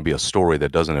not going to be a story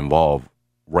that doesn't involve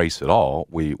race at all.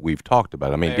 We've talked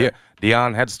about it. I mean,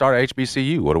 Deion had to start at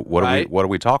HBCU. What are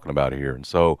we talking about here? And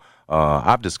so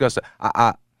I've discussed it.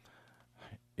 I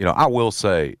will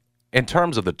say, in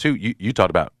terms of the two, you talked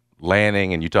about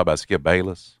Lanning and you talked about Skip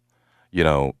Bayless.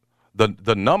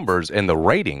 The numbers and the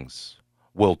ratings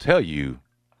will tell you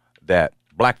that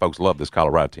black folks love this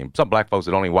Colorado team. Some black folks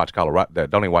that don't even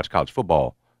watch college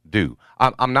football do.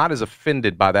 I'm not as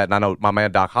offended by that, and I know my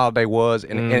man Doc Holliday was,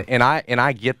 and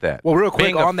I get that. Well, real quick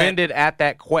being on offended at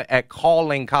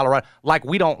calling Colorado like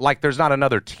we don't like. There's not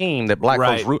another team that black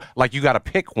folks root like. You got to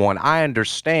pick one. I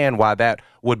understand why that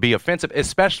would be offensive,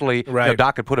 especially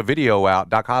Doc could put a video out.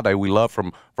 Doc Holliday, we love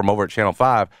from over at Channel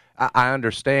 5. I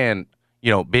understand.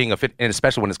 Being offended, and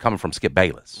especially when it's coming from Skip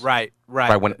Bayless. Right.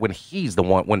 When he's the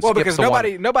one. Because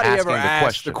nobody ever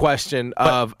asked the question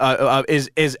of is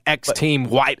X team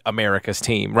white America's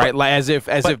team, right? Like as if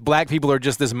black people are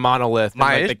just this monolith.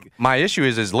 My issue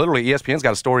is literally ESPN's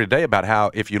got a story today about how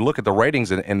if you look at the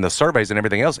ratings and the surveys and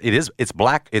everything else, it's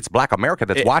black America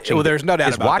that's watching. Well, there's no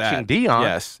doubt about watching that. Deion.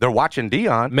 Yes, they're watching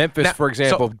Deion. Memphis, for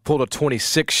example, pulled a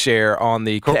 26 share on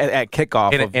the at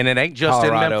kickoff, and it ain't just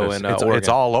Colorado in Memphis. And it's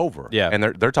all over. Yeah. And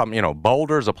they're talking,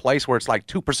 Boulder's a place where it's like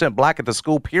 2% black at the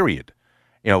school, period.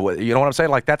 You know what I'm saying?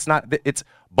 Like that's not, it's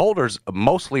Boulder's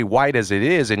mostly white as it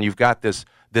is, and you've got this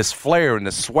this flair and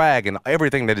this swag and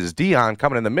everything that is Deion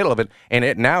coming in the middle of it.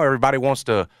 And now everybody wants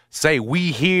to say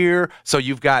we here. So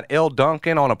you've got L.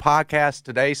 Duncan on a podcast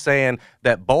today saying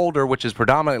that Boulder, which is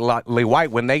predominantly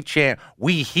white, when they chant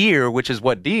we here, which is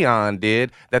what Deion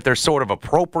did, that they're sort of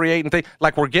appropriating things.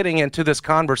 Like we're getting into this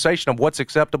conversation of what's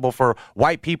acceptable for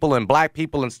white people and black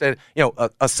people instead,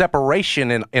 a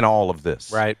separation in all of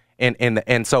this. Right.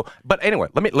 And so, but anyway,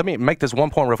 let me make this one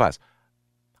point real fast.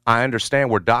 I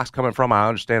understand where Doc's coming from. I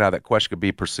understand how that question could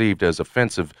be perceived as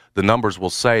offensive. The numbers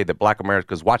will say that black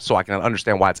Americans watch, so I can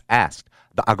understand why it's asked.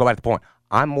 I'll go back to the point.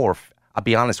 I'll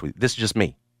be honest with you. This is just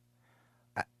me.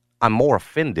 I'm more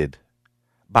offended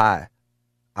by,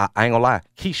 I ain't gonna lie,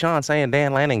 Keyshawn saying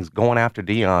Dan Lanning's going after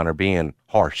Deion or being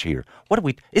harsh here.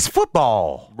 It's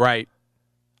football. Right.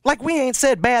 Like we ain't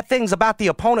said bad things about the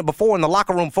opponent before in the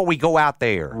locker room before we go out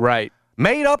there. Right.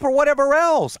 Made up or whatever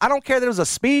else. I don't care that it was a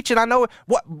speech, and I know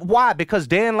why. Because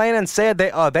Dan Lanning said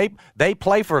they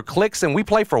play for clicks and we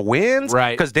play for wins.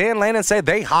 Right. Because Dan Lanning said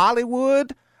they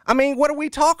Hollywood. I mean, what are we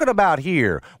talking about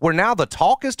here? Where now the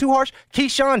talk is too harsh?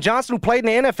 Keyshawn Johnson, who played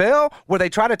in the NFL, where they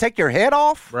try to take your head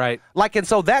off? Right. And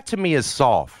so that to me is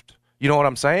soft. You know what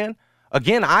I'm saying?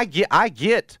 Again, I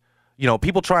get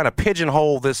people trying to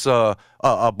pigeonhole this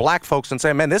black folks and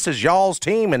saying, man, this is y'all's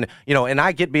team, and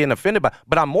I get being offended by.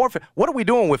 But I'm more. What are we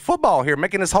doing with football here,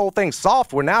 making this whole thing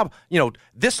soft? Where now,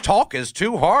 this talk is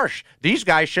too harsh. These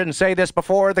guys shouldn't say this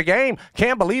before the game.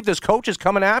 Can't believe this coach is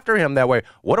coming after him that way.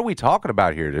 What are we talking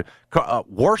about here?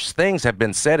 Worse things have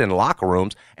been said in locker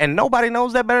rooms, and nobody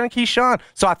knows that better than Keyshawn.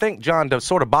 So I think, John, the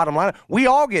sort of bottom line, we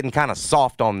all getting kind of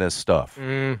soft on this stuff.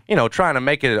 Trying to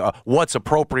make it what's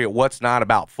appropriate, what's not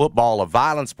about football, a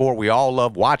violent sport we all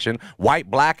love watching, white,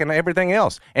 black, and everything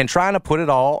else, and trying to put it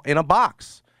all in a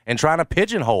box and trying to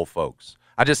pigeonhole folks.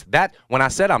 When I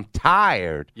said I'm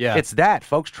tired, it's that,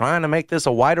 folks trying to make this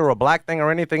a white or a black thing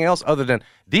or anything else other than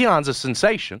Deion's a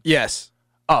sensation. Yes.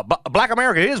 But Black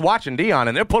America is watching Deion,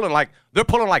 and they're pulling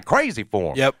like crazy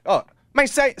for him. Yep. Man,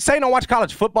 say don't watch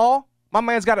college football. My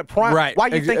man's got it prime. Right. Why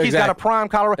you think he's got a prime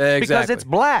Colorado? Exactly. Because it's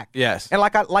black. Yes. And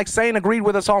like Sane agreed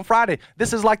with us on Friday,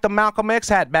 this is like the Malcolm X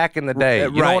hat back in the day.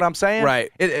 You know what I'm saying?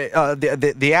 Right.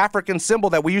 The African symbol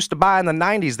that we used to buy in the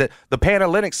 90s, the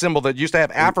Panhellenic symbol that used to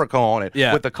have Africa on it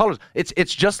with the colors.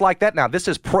 It's just like that now. This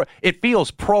is it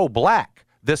feels pro-black,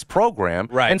 this program.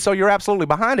 Right. And so you're absolutely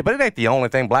behind it, but it ain't the only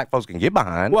thing black folks can get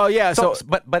behind. Well, yeah. So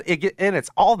but it's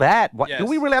all that. Do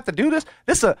we really have to do this?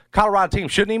 This Colorado team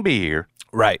shouldn't even be here.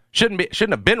 Right. Shouldn't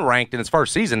have been ranked in his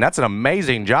first season. That's an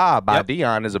amazing job by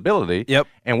Deion, his ability. Yep.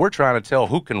 And we're trying to tell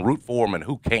who can root for him and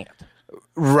who can't.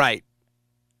 Right.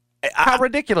 How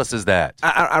ridiculous is that?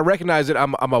 I recognize that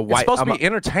I'm a white. It's supposed to be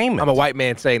entertainment. I'm a white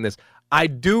man saying this. I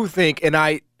do think, and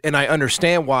I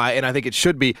understand why, and I think it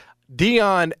should be.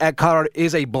 Deion at Colorado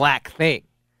is a black thing.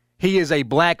 He is a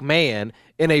black man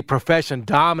in a profession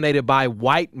dominated by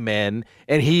white men,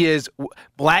 and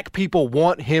black people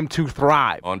want him to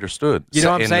thrive. Understood. You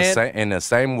know what I'm saying? In the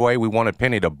same way we wanted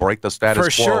Penny to break the status quo.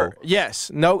 For sure. Yes.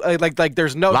 No. Like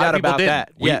there's no doubt about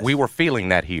that. We were feeling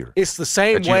that here. It's the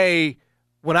same way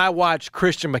when I watch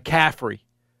Christian McCaffrey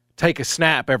take a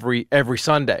snap every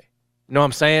Sunday. You know what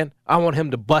I'm saying? I want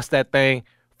him to bust that thing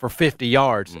for 50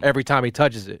 yards every time he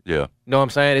touches it. Yeah. You know what I'm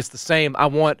saying? It's the same. I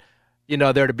want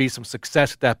there to be some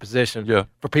success at that position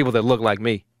for people that look like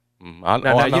me.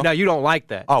 You don't like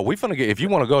that. Oh, if you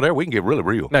want to go there, we can get really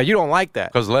real. No, you don't like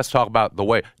that. Because let's talk about the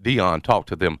way Deion talked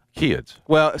to them kids.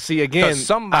 Well, see, again,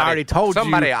 I already told you.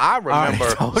 Somebody I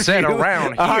remember said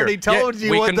around here. I already told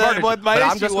you what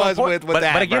my issue was with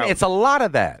that. But again, it's a lot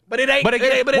of that. But it ain't. But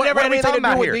it never had anything to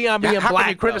do with Deion being black. How can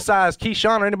you criticize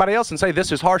Keyshawn or anybody else and say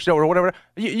this is harsh or whatever?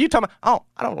 You talking about,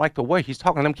 I don't like the way he's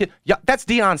talking to them kids. Yeah, that's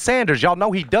Deion Sanders. Y'all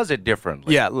know he does it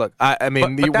differently. Yeah, look, I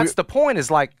mean. But that's the point is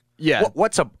like, yeah.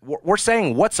 We're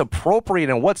saying what's appropriate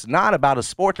and what's not about a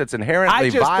sport that's inherently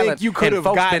violent. I just think you could have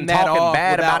gotten that talking off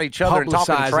bad about each other and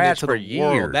talking trash for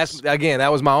years.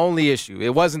 That was my only issue.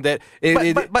 It wasn't that.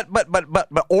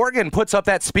 But Oregon puts up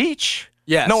that speech.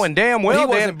 Yes. Knowing damn well he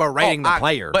wasn't berating the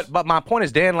players. But my point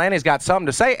is Dan Lanning's got something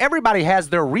to say. Everybody has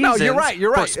their reasons. No,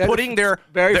 you're right. For putting their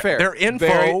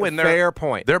info and their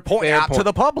point out to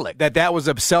the public. That was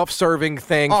a self-serving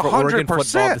thing for Oregon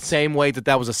football, the same way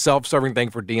that was a self-serving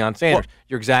thing for Deion Sanders.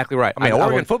 You're exactly right. I mean,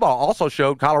 Oregon football also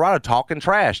showed Colorado talking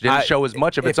trash. Didn't show as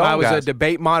much of its own guys. If I was a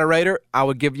debate moderator, I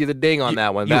would give you the ding on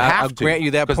that one. I'll grant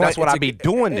you that point. Because that's what I'd be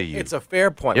doing to you. It's a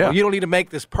fair point. Yeah. Well, you don't need to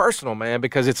make this personal, man,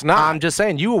 because it's not. I'm just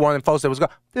saying, you were one of the folks that was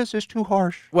going, this is too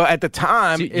harsh. Well, at the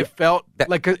time, it felt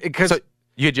like because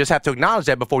You just have to acknowledge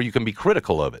that before you can be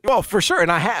critical of it. Well, for sure,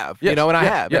 and I have. Yes, I yes,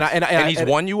 have. yes. And he's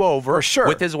won you over for sure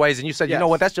with his ways, and you said, yes. you know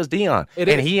what, that's just Deion.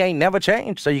 He ain't never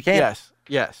changed, so you can't.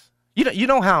 Yes. You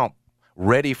know how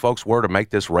ready folks were to make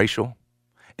this racial?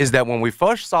 Is that when we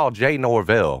first saw Jay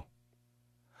Norvell,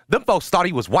 them folks thought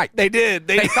he was white. They did.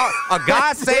 They thought a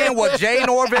guy saying what Jay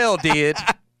Norvell did.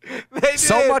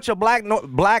 So much of black,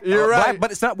 You're right. black,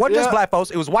 but it's not just black folks.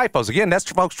 It was white folks. Again, that's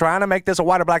folks trying to make this a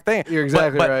white or black thing. You're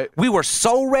exactly but right. We were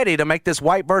so ready to make this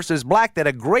white versus black that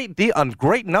a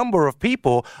great number of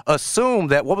people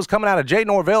assumed that what was coming out of Jay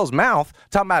Norvell's mouth,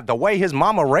 talking about the way his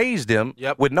mama raised him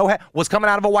with no hat, was coming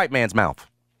out of a white man's mouth.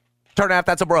 Turned out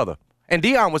that's a brother. And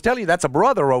Deion was telling you that's a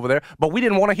brother over there, but we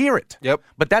didn't want to hear it. Yep.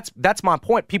 But that's my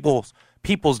point.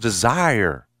 People's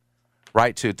desire,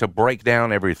 right, to break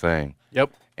down everything.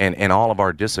 Yep. And all of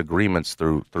our disagreements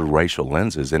through racial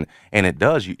lenses. And it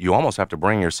does. You almost have to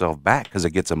bring yourself back because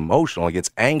it gets emotional. It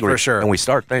gets angry. For sure. And we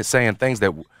start saying things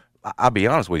that, I'll be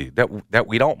honest with you, that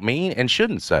we don't mean and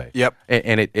shouldn't say. Yep.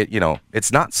 And it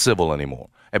it's not civil anymore.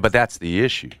 But that's the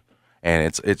issue. And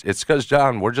it's because,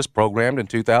 John, we're just programmed in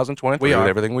 2023 with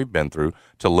everything we've been through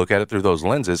to look at it through those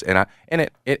lenses. And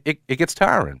it gets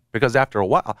tiring because after a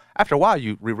while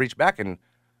you reach back and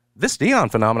this Deion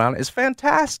phenomenon is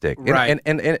fantastic, right?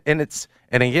 And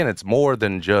again, it's more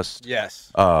than just here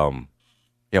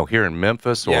in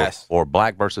Memphis or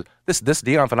black versus this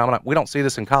Deion phenomenon. We don't see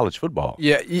this in college football.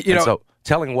 Yeah, you know, so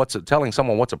telling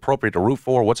someone what's appropriate to root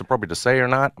for, what's appropriate to say or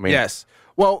not. I mean, yes.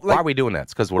 Well, why are we doing that?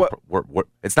 It's because we're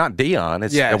it's not Deion.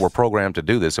 It's that we're programmed to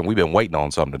do this, and we've been waiting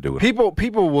on something to do it.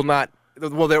 People will not.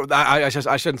 Well, I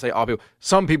shouldn't say all people.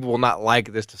 Some people will not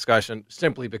like this discussion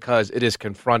simply because it is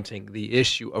confronting the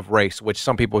issue of race, which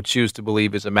some people choose to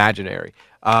believe is imaginary.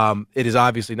 It is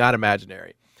obviously not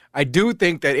imaginary. I do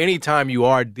think that anytime you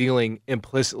are dealing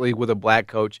implicitly with a black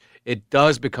coach, it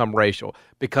does become racial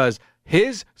because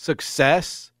his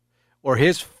success or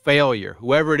his failure,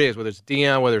 whoever it is, whether it's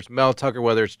Deion, whether it's Mel Tucker,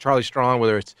 whether it's Charlie Strong,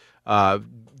 whether it's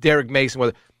Derek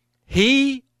Mason,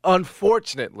 he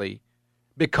unfortunately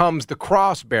becomes the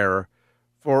cross-bearer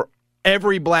for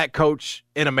every black coach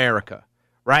in America,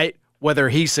 right? Whether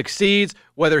he succeeds,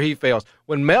 whether he fails.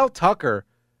 When Mel Tucker,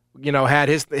 had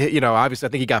his, obviously I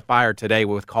think he got fired today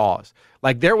with cause.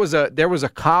 Like there was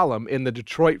a column in the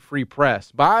Detroit Free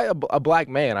Press by a black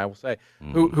man, I will say,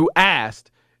 who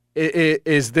asked,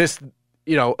 is this,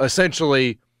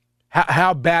 essentially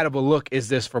how bad of a look is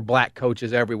this for black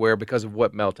coaches everywhere because of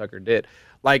what Mel Tucker did?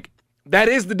 Like that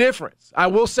is the difference. I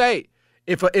will say,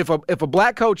 if a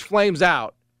black coach flames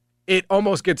out, it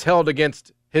almost gets held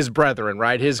against his brethren,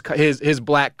 right? His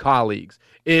black colleagues.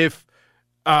 If,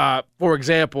 for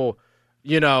example,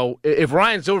 if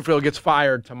Ryan Silverfield gets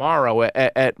fired tomorrow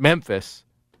at Memphis,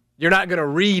 you're not going to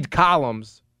read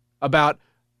columns about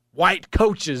white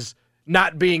coaches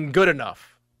not being good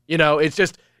enough. It's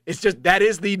just that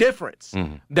is the difference.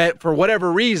 Mm-hmm. That for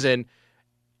whatever reason,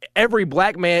 every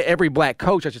black man, every black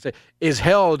coach, I should say, is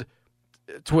held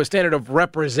to a standard of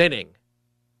representing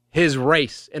his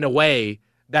race in a way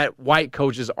that white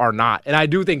coaches are not. And I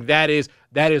do think that is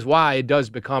why it does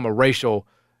become a racial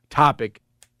topic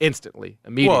instantly,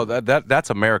 immediately. Well, that's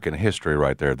American history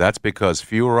right there. That's because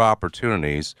fewer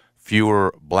opportunities,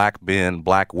 fewer black men,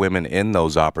 black women in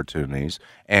those opportunities.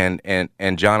 And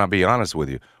John, I'll be honest with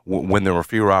you, when there were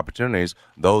fewer opportunities,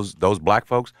 those black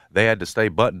folks, they had to stay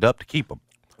buttoned up to keep them.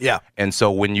 Yeah. And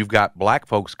so when you've got black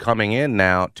folks coming in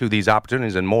now to these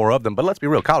opportunities and more of them, but let's be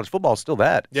real, college football is still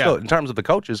that. Yeah. Still, in terms of the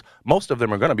coaches, most of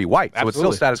them are going to be white. Absolutely. So it's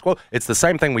still status quo. It's the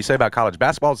same thing we say about college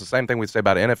basketball. It's the same thing we say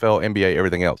about NFL, NBA,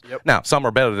 everything else. Yep. Now, some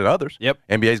are better than others. Yep.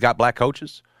 NBA's got black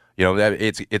coaches.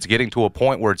 It's getting to a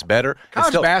point where it's better.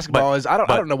 College basketball is I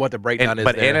don't know what the breakdown is.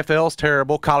 But there. NFL's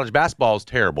terrible. College basketball is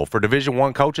terrible. For Division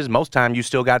I coaches, most time you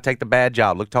still got to take the bad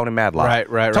job. Look, Tony Madlock.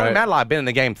 Right. Tony Madlock been in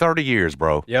the game 30 years,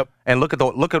 bro. Yep. And look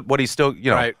at what he's still,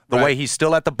 way he's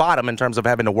still at the bottom in terms of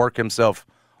having to work himself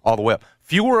all the way up.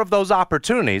 Fewer of those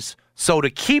opportunities, so to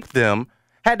keep them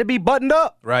had to be buttoned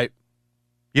up. Right.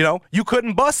 You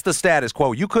couldn't bust the status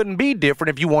quo. You couldn't be different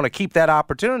if you want to keep that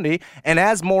opportunity. And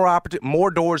as more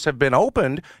doors have been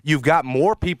opened, you've got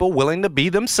more people willing to be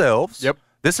themselves. Yep.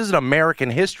 This is an American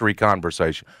history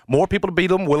conversation. More people to be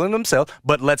willing themselves.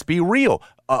 But let's be real.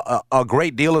 A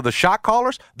great deal of the shot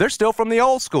callers, they're still from the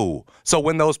old school. So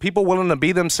when those people willing to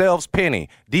be themselves, Penny,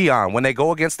 Deion, when they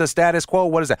go against the status quo,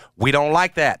 what is that? We don't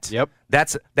like that. Yep.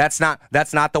 That's not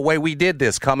the way we did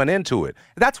this coming into it.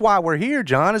 That's why we're here,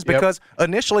 John, is because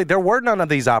initially there were none of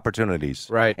these opportunities.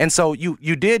 Right. And so you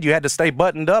had to stay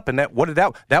buttoned up, and that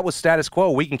was status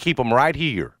quo. We can keep them right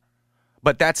here.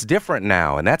 But that's different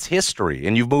now, and that's history,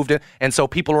 and you've moved it. And so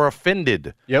people are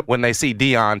offended when they see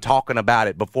Deion talking about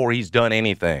it before he's done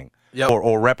anything.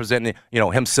 Or representing,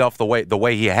 himself the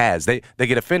way he has. They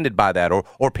get offended by that.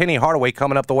 Or Penny Hardaway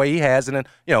coming up the way he has, and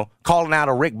then calling out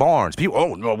a Rick Barnes.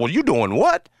 People, well, you doing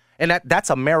what? And that's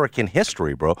American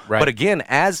history, bro. Right. But again,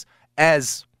 as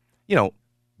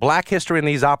Black history and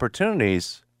these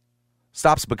opportunities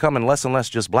stops becoming less and less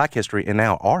just Black history, and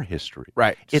now our history.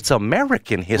 Right. It's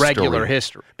American history. Regular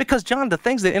history. Because John, the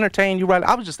things that entertain you, right?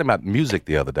 I was just thinking about music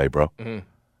the other day, bro. Mm-hmm.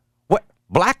 What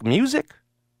Black music?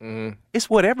 Mm-hmm. It's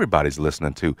what everybody's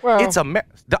listening to. Well, it's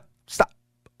stop.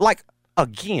 Like,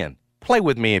 again, play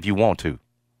with me if you want to.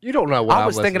 You don't know what I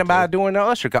was thinking about it during the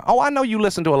Usher. I know you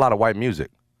listen to a lot of white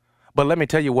music, but let me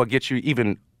tell you what gets you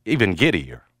even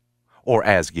giddier, or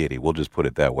as giddy. We'll just put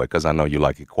it that way, because I know you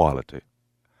like equality.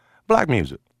 Black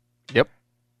music. Yep.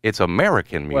 It's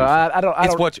American music. Well, I don't.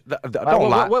 Don't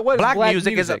lie. What black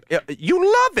music is. You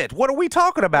love it. What are we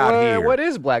talking about here? What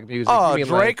is black music?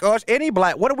 Drake, us, any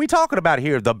black. What are we talking about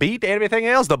here? The beat, everything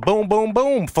else, the boom, boom,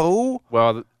 boom, fool.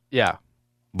 Well, yeah.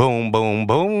 Boom, boom,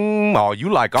 boom. Oh, you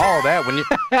like all that when you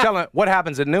telling what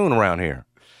happens at noon around here?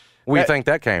 Where do you think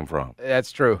that came from?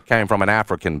 That's true. Came from an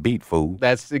African beat, fool.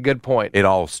 That's a good point. It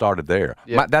all started there.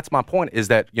 Yep. That's my point. Is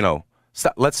that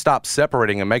let's stop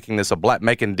separating and making this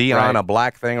making Deion a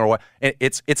black thing or what.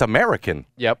 It's American.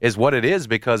 Yep. Is what it is,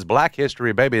 because Black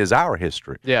history, baby, is our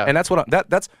history. Yeah. And that's what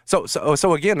that's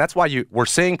so again, that's why we're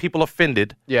seeing people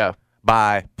offended. Yeah.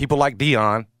 By people like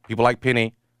Deion, people like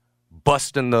Penny,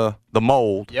 busting the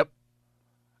mold. Yep.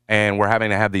 And we're having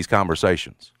to have these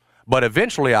conversations. But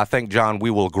eventually, I think, John,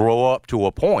 we will grow up to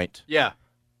a point. Yeah.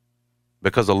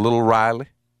 Because of little Riley,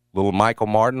 little Michael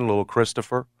Martin, little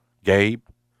Christopher, Gabe.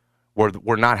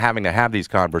 We're not having to have these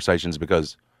conversations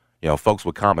because, folks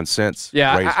with common sense.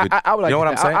 Yeah, I would like. You know what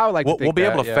I'm saying? I would like. We'll be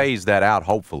able to phase that out.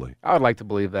 Hopefully, I would like to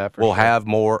believe that. We'll have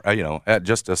more.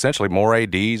 Just essentially more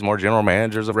ADs, more general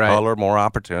managers of color, more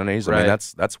opportunities. I mean,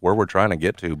 that's where we're trying to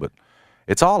get to. But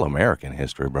it's all American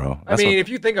history, bro. If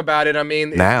you think about it,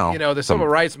 now the civil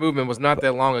rights movement was not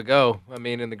that long ago.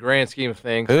 In the grand scheme of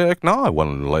things, heck no, it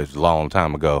wasn't a long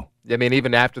time ago.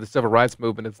 Even after the civil rights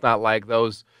movement, it's not like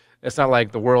those. It's not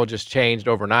like the world just changed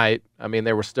overnight.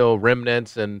 There were still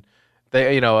remnants and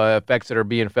effects that are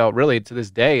being felt really to this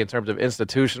day in terms of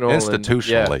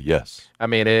institutionally. Yes.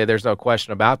 There's no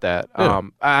question about that. Yeah.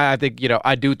 I think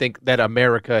I do think that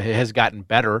America has gotten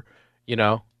better,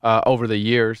 over the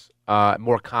years,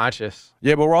 more conscious.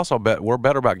 Yeah, but we're also we're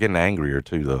better about getting angrier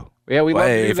too, though. Yeah, we love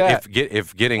to do that.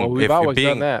 We've always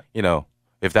done that.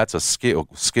 If that's a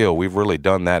skill, we've really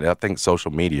done that. I think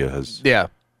social media has. Yeah.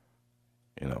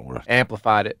 We're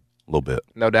amplified it a little bit.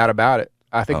 No doubt about it.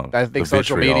 I think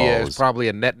social media is probably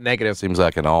a net negative. Seems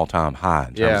like an all-time high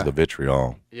in terms of the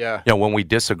vitriol. Yeah. When we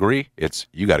disagree, it's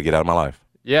you got to get out of my life.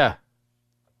 Yeah.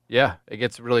 Yeah. It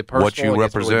gets really personal. What you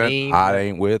represent, really mean. I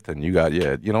ain't with, and you got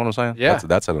you know what I'm saying? Yeah.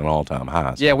 That's at an all-time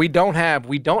high. So. Yeah. We don't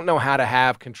know how to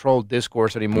have controlled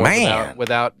discourse anymore.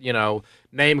 Without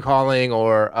name calling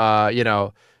or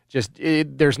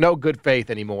there's no good faith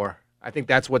anymore. I think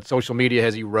that's what social media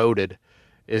has eroded.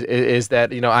 Is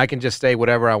that I can just say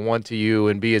whatever I want to you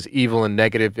and be as evil and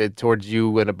negative towards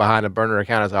you and behind a burner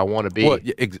account as I want to be. Well,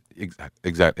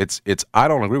 exactly. It's. I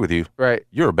don't agree with you. Right.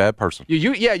 You're a bad person.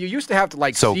 You used to have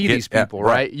to see these people,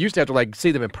 right? You used to have to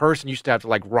see them in person. You used to have to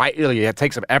write. You had to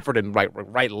take some effort and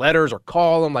write letters or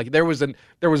call them. There was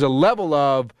a level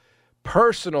of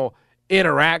personal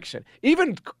interaction.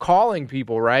 Even calling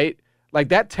people, right?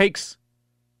 That takes.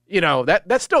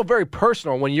 That's still very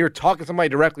personal when you're talking to somebody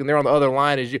directly and they're on the other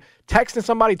line. As you texting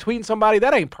somebody, tweeting somebody,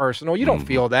 that ain't personal. You don't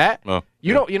feel that.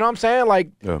 You don't. You know what I'm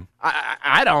saying?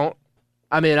 I don't.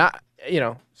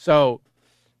 So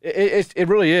it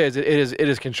really is. It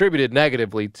has contributed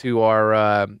negatively to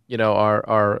our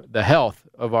the health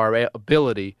of our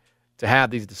ability to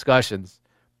have these discussions.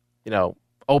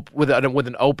 With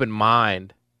an open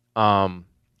mind. And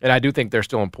I do think they're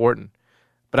still important.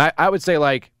 But I would say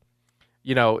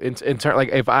in turn,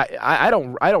 if I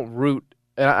don't root,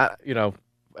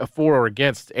 for or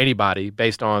against anybody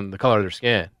based on the color of their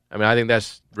skin. I think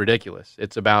that's ridiculous.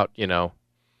 It's about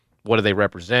what do they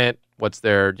represent? What's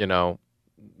their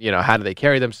how do they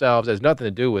carry themselves? It has nothing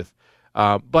to do with.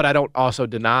 But I don't also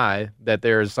deny that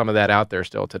there is some of that out there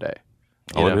still today.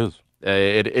 It is.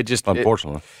 It just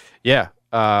unfortunately. Yeah.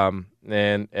 And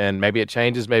maybe it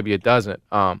changes, maybe it doesn't.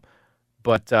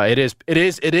 But it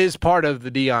is part of the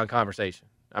Deion conversation.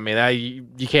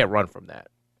 You can't run from that.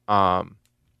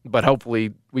 But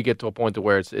hopefully we get to a point to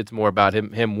where it's more about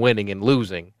him winning and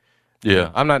losing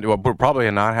Yeah, we're probably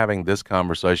not having this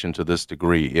conversation to this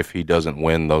degree if he doesn't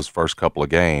win those first couple of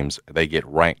games. They get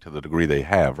ranked to the degree they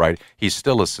have, right? He's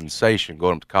still a sensation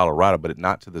going up to Colorado, but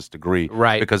not to this degree,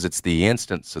 right? Because it's the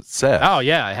instant success. Oh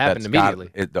yeah, it happened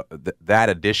immediately. That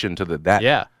addition to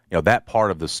that part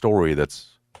of the story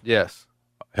that's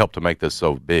helped to make this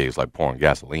so big. It's like pouring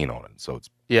gasoline on it. So it's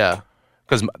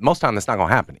because most time that's not going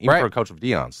to happen, even for a coach of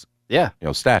Deion's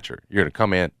stature. You're going to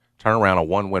come in, turn around a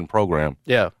one-win program,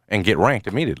 and get ranked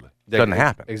immediately. It doesn't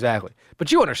happen. Exactly.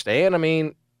 But you understand, I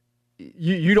mean,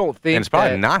 you don't think and it's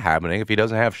probably not happening if he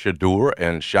doesn't have Shedeur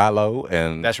and Shiloh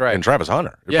and Travis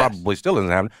Hunter. It probably still isn't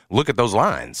happening. Look at those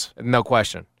lines. No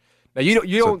question. Now you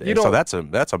don't. So that's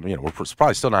we're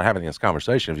probably still not having this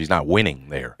conversation if he's not winning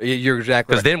there. You're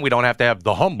exactly because then we don't have to have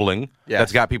the humbling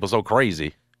that's got people so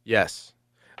crazy. Yes.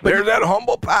 There's that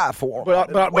humble pie for him.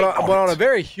 But on a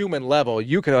very human level,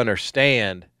 you can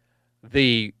understand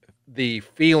the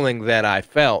feeling that I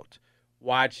felt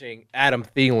watching Adam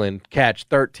Thielen catch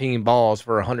 13 balls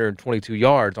for 122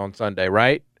 yards on Sunday,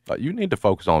 right? You need to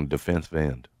focus on defensive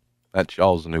end. That's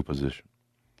y'all's new position.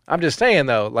 I'm just saying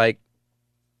though, like,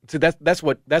 see, that's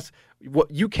what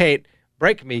you can't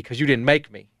break me because you didn't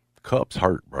make me. Cup's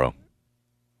hurt, bro.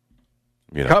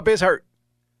 Cup is hurt.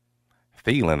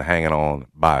 Thielen hanging on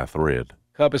by a thread.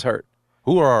 Cup is hurt.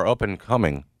 Who are our up and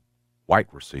coming white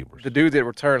receivers? The dude that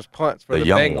returns punts for the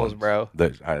Bengals, bro.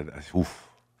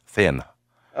 Thin.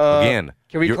 Again,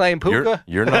 can we claim Puka?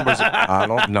 Your numbers. I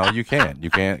don't. No, you can't. You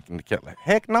can't.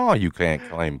 Heck no, you can't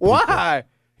claim Puka. Why?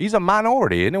 He's a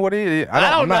minority, isn't it? What he is?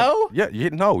 I don't know.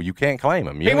 You can't claim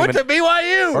him. He went to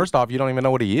BYU. First off, you don't even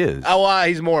know what he is. Oh,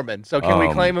 he's Mormon. So can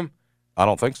we claim him? I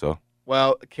don't think so.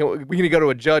 Well, we need to go to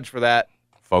a judge for that.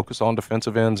 Focus on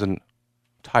defensive ends and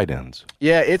tight ends.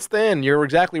 Yeah, it's thin. You're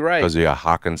exactly right. Because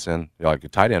Hawkinson, like a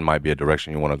tight end, might be a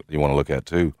direction you want to look at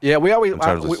too. Yeah, we always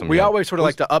sort of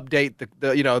like to update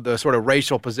the sort of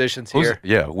racial positions here.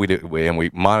 Yeah, we do, and we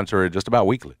monitor it just about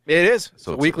weekly. It is.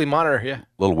 So it's a weekly monitor. Yeah. A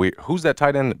little weird. Who's that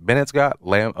tight end Bennett's got?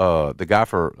 The guy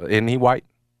isn't he white?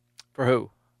 For who?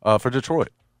 For Detroit.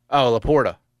 Oh,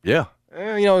 Laporta. Yeah.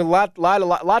 A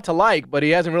lot to like, but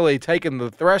he hasn't really taken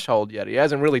the threshold yet. He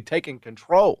hasn't really taken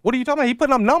control. What are you talking about? He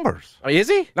putting up numbers. Oh, is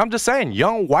he? I'm just saying,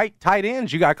 young white tight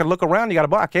ends. I could look around.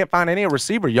 I can't find any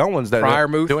receiver young ones that are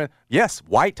doing. Yes,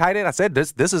 white tight end. I said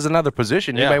this is another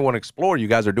position you may want to explore. You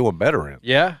guys are doing better in.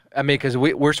 Yeah, I mean, because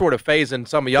we're sort of phasing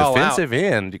some of y'all defensive out.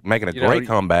 end making a great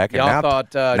comeback. Y'all and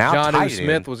thought John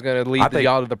Smith was going to lead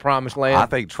y'all to the promised land. I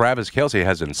think Travis Kelce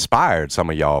has inspired some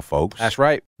of y'all folks. That's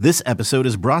right. This episode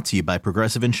is brought to you by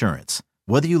Progressive Insurance.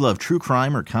 Whether you love true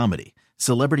crime or comedy,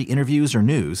 celebrity interviews or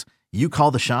news, you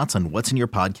call the shots on what's in your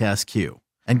podcast queue.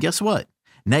 And guess what?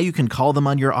 Now you can call them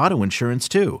on your auto insurance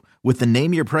too with the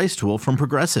Name Your Price tool from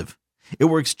Progressive. It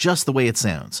works just the way it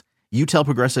sounds. You tell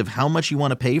Progressive how much you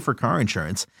want to pay for car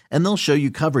insurance, and they'll show you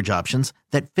coverage options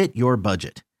that fit your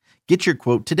budget. Get your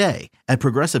quote today at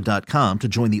Progressive.com to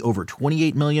join the over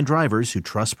 28 million drivers who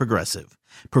trust Progressive.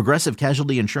 Progressive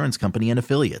Casualty Insurance Company and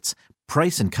Affiliates.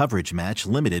 Price and coverage match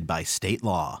limited by state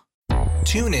law.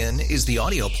 TuneIn is the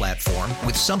audio platform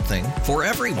with something for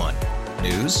everyone.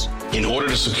 News. In order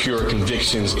to secure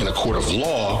convictions in a court of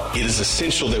law, it is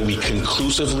essential that we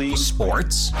conclusively.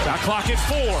 Sports. Shot clock at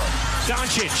 4.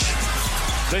 Doncic.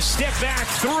 The step back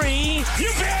 3.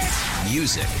 You bet.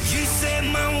 Music. You set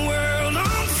my world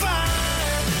on fire.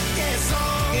 Yes,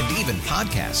 and even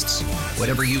podcasts.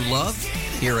 Whatever you love,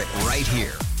 hear it right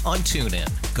here on TuneIn.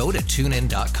 Go to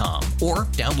TuneIn.com or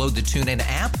download the TuneIn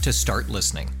app to start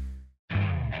listening.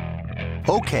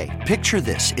 Okay, picture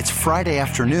this. It's Friday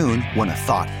afternoon when a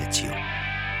thought hits you.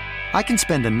 I can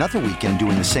spend another weekend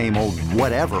doing the same old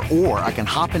whatever, or I can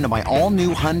hop into my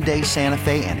all-new Hyundai Santa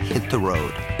Fe and hit the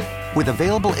road. With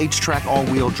available H-Track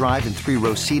all-wheel drive and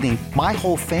 3-row seating, my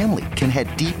whole family can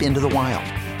head deep into the wild.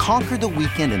 Conquer the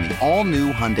weekend in the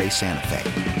all-new Hyundai Santa Fe.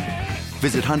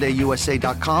 Visit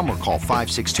HyundaiUSA.com or call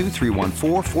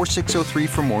 562-314-4603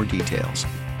 for more details.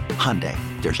 Hyundai,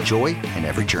 there's joy in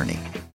every journey.